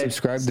a bad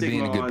subscribe to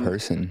being a good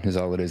person is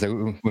all it is.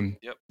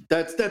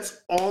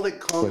 That's all it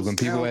comes. Like when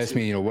people ask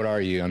me, what are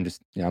you? I'm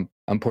just,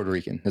 I'm Puerto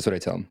Rican. That's what I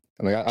tell them.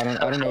 I'm like, I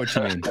don't know what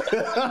you mean.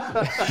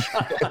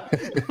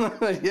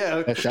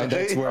 Yeah, that's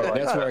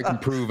where I can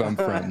prove I'm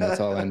from. That's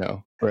all I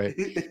know, right?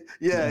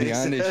 Yeah,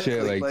 beyond this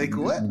shit, like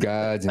what?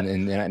 gods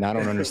and I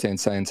don't understand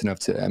science enough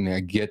to. I mean, I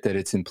get that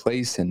it's in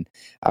place, and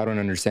I don't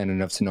understand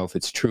enough to know if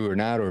it's true or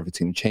not, or if it's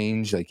going to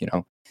change. Like,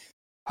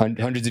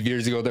 hundreds of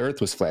years ago, the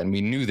Earth was flat, and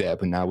we knew that,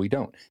 but now we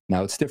don't.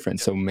 Now it's different.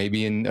 So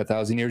maybe in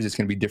 1,000 years, it's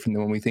going to be different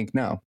than what we think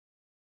now.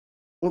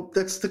 Well,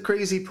 that's the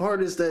crazy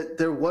part, is that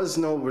there was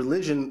no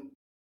religion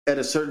at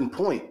a certain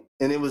point,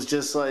 and it was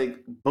just like,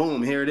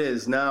 boom, here it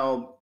is.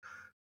 Now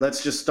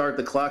let's just start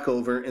the clock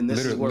over, and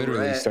this is where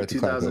we're at in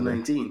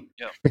 2019.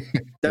 Yeah.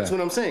 That's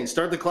what I'm saying.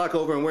 Start the clock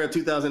over, and we're at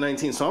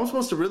 2019. So I'm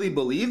supposed to really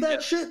believe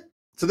that shit?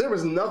 So there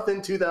was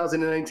nothing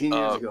 2019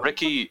 years ago.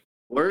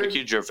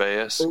 Ricky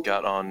Gervais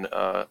got on,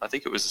 I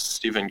think it was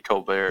Stephen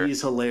Colbert.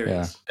 He's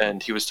hilarious. Yeah.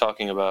 And he was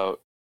talking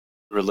about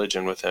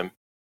religion with him.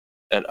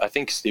 And I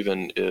think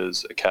Stephen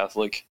is a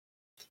Catholic.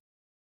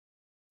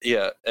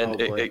 Yeah,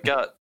 and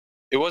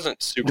it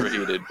wasn't super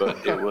heated,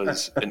 but it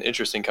was an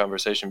interesting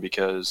conversation,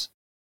 because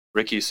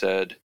Ricky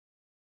said,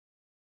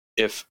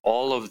 if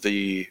all of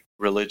the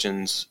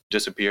religions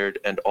disappeared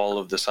and all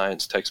of the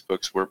science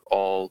textbooks were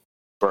all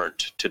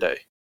burnt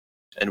today,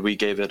 and we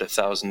gave it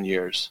 1,000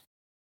 years,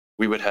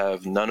 we would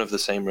have none of the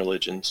same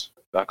religions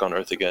back on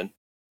Earth again,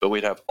 but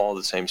we'd have all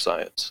the same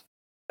science.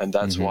 And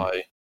that's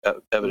why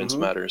evidence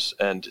matters.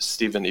 And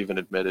Stephen even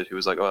admitted, he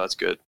was like, oh, that's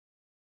good.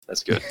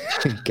 That's good.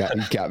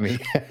 got me.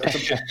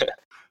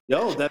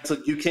 Yo,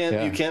 you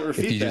can't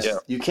refute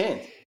that.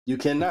 You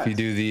cannot. If you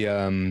do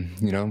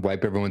the,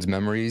 wipe everyone's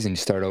memories and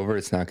start over,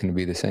 it's not going to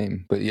be the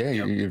same. But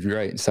you're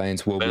right.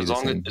 Science will be the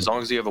same. As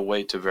long as you have a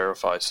way to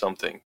verify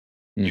something,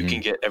 you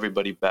can get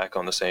everybody back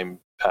on the same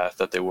path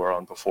that they were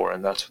on before.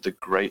 And that's the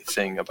great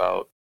thing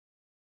about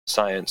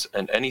science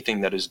and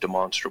anything that is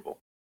demonstrable,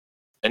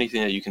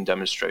 anything that you can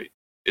demonstrate.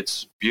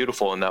 It's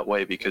beautiful in that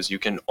way, because you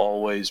can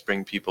always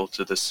bring people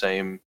to the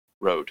same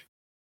road.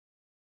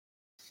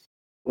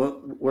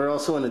 Well, we're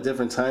also in a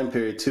different time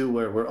period too,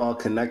 where we're all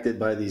connected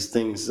by these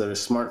things that are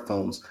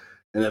smartphones,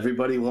 and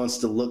everybody wants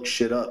to look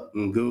shit up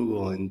and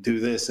Google and do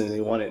this, and they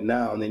want it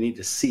now, and they need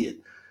to see it.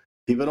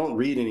 People don't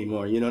read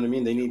anymore. You know what I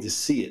mean? They need to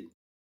see it.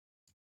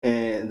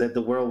 and that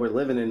the world we're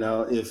living in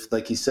now, if,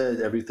 like he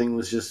said, everything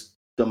was just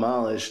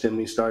demolished and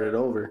we started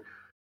over,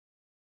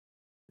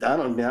 I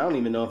don't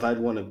even know if I'd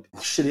want to.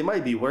 Shit, it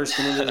might be worse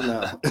than it is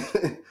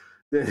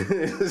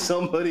now.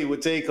 Somebody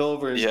would take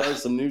over and start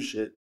some new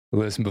shit.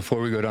 Listen, before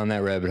we go down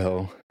that rabbit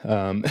hole,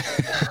 so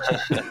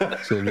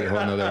it'll be a whole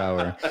another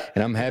hour.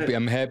 And I'm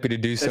happy to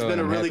do so. And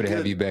I'm happy to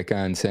have you back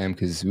on, Sam,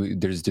 because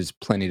there's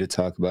plenty to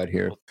talk about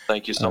here. Well,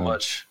 thank you so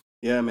much.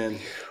 Yeah, man.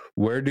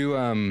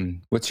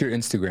 What's your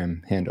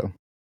Instagram handle?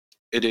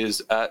 It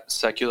is at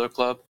Secular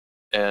Club,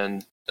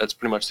 and that's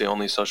pretty much the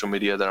only social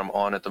media that I'm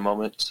on at the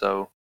moment.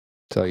 So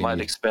I might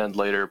expand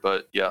later,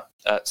 but yeah,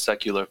 at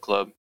Secular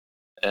Club.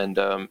 And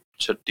do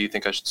you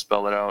think I should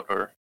spell it out,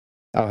 or?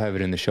 I'll have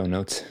it in the show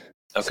notes.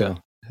 Okay.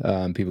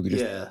 So people can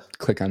just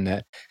click on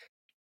that.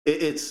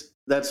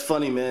 That's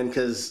funny, man,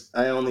 because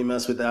I only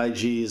mess with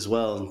IG as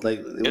well.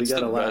 Like, it's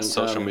the best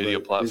social media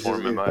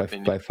platform in my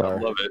opinion. By far.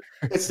 I love it.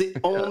 It's the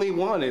only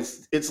one.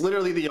 It's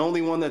literally the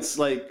only one that's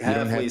like halfway safe.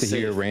 You don't have to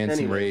hear rants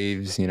and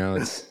raves. You know,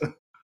 it's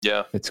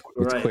it's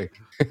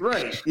quick.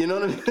 Right. You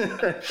know what I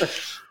mean?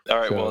 All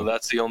right. Well,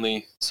 that's the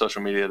only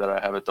social media that I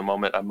have at the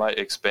moment. I might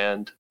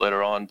expand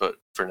later on, but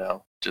for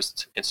now,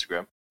 just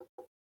Instagram.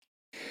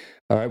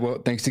 All right. Well,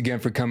 thanks again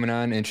for coming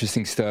on.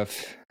 Interesting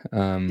stuff.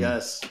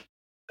 Yes.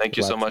 Thank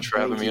you so much for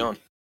having me on.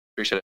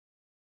 Appreciate it.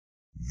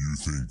 You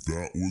think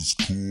that was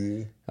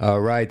cool?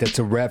 All right, that's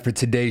a wrap for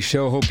today's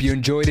show. Hope you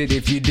enjoyed it.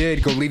 If you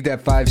did, go leave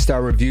that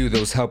 5-star review.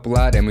 Those help a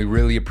lot, and we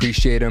really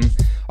appreciate them.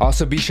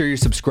 Also, be sure you're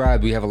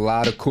subscribed. We have a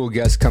lot of cool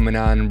guests coming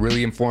on,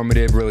 really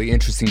informative, really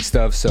interesting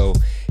stuff. So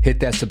hit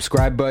that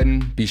subscribe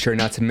button. Be sure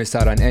not to miss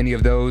out on any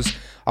of those.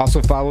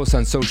 Also, follow us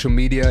on social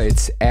media.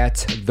 It's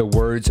at The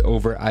Words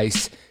Over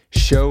Ice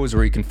Shows,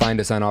 where you can find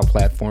us on all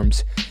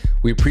platforms.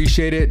 We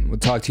appreciate it. We'll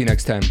talk to you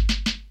next time.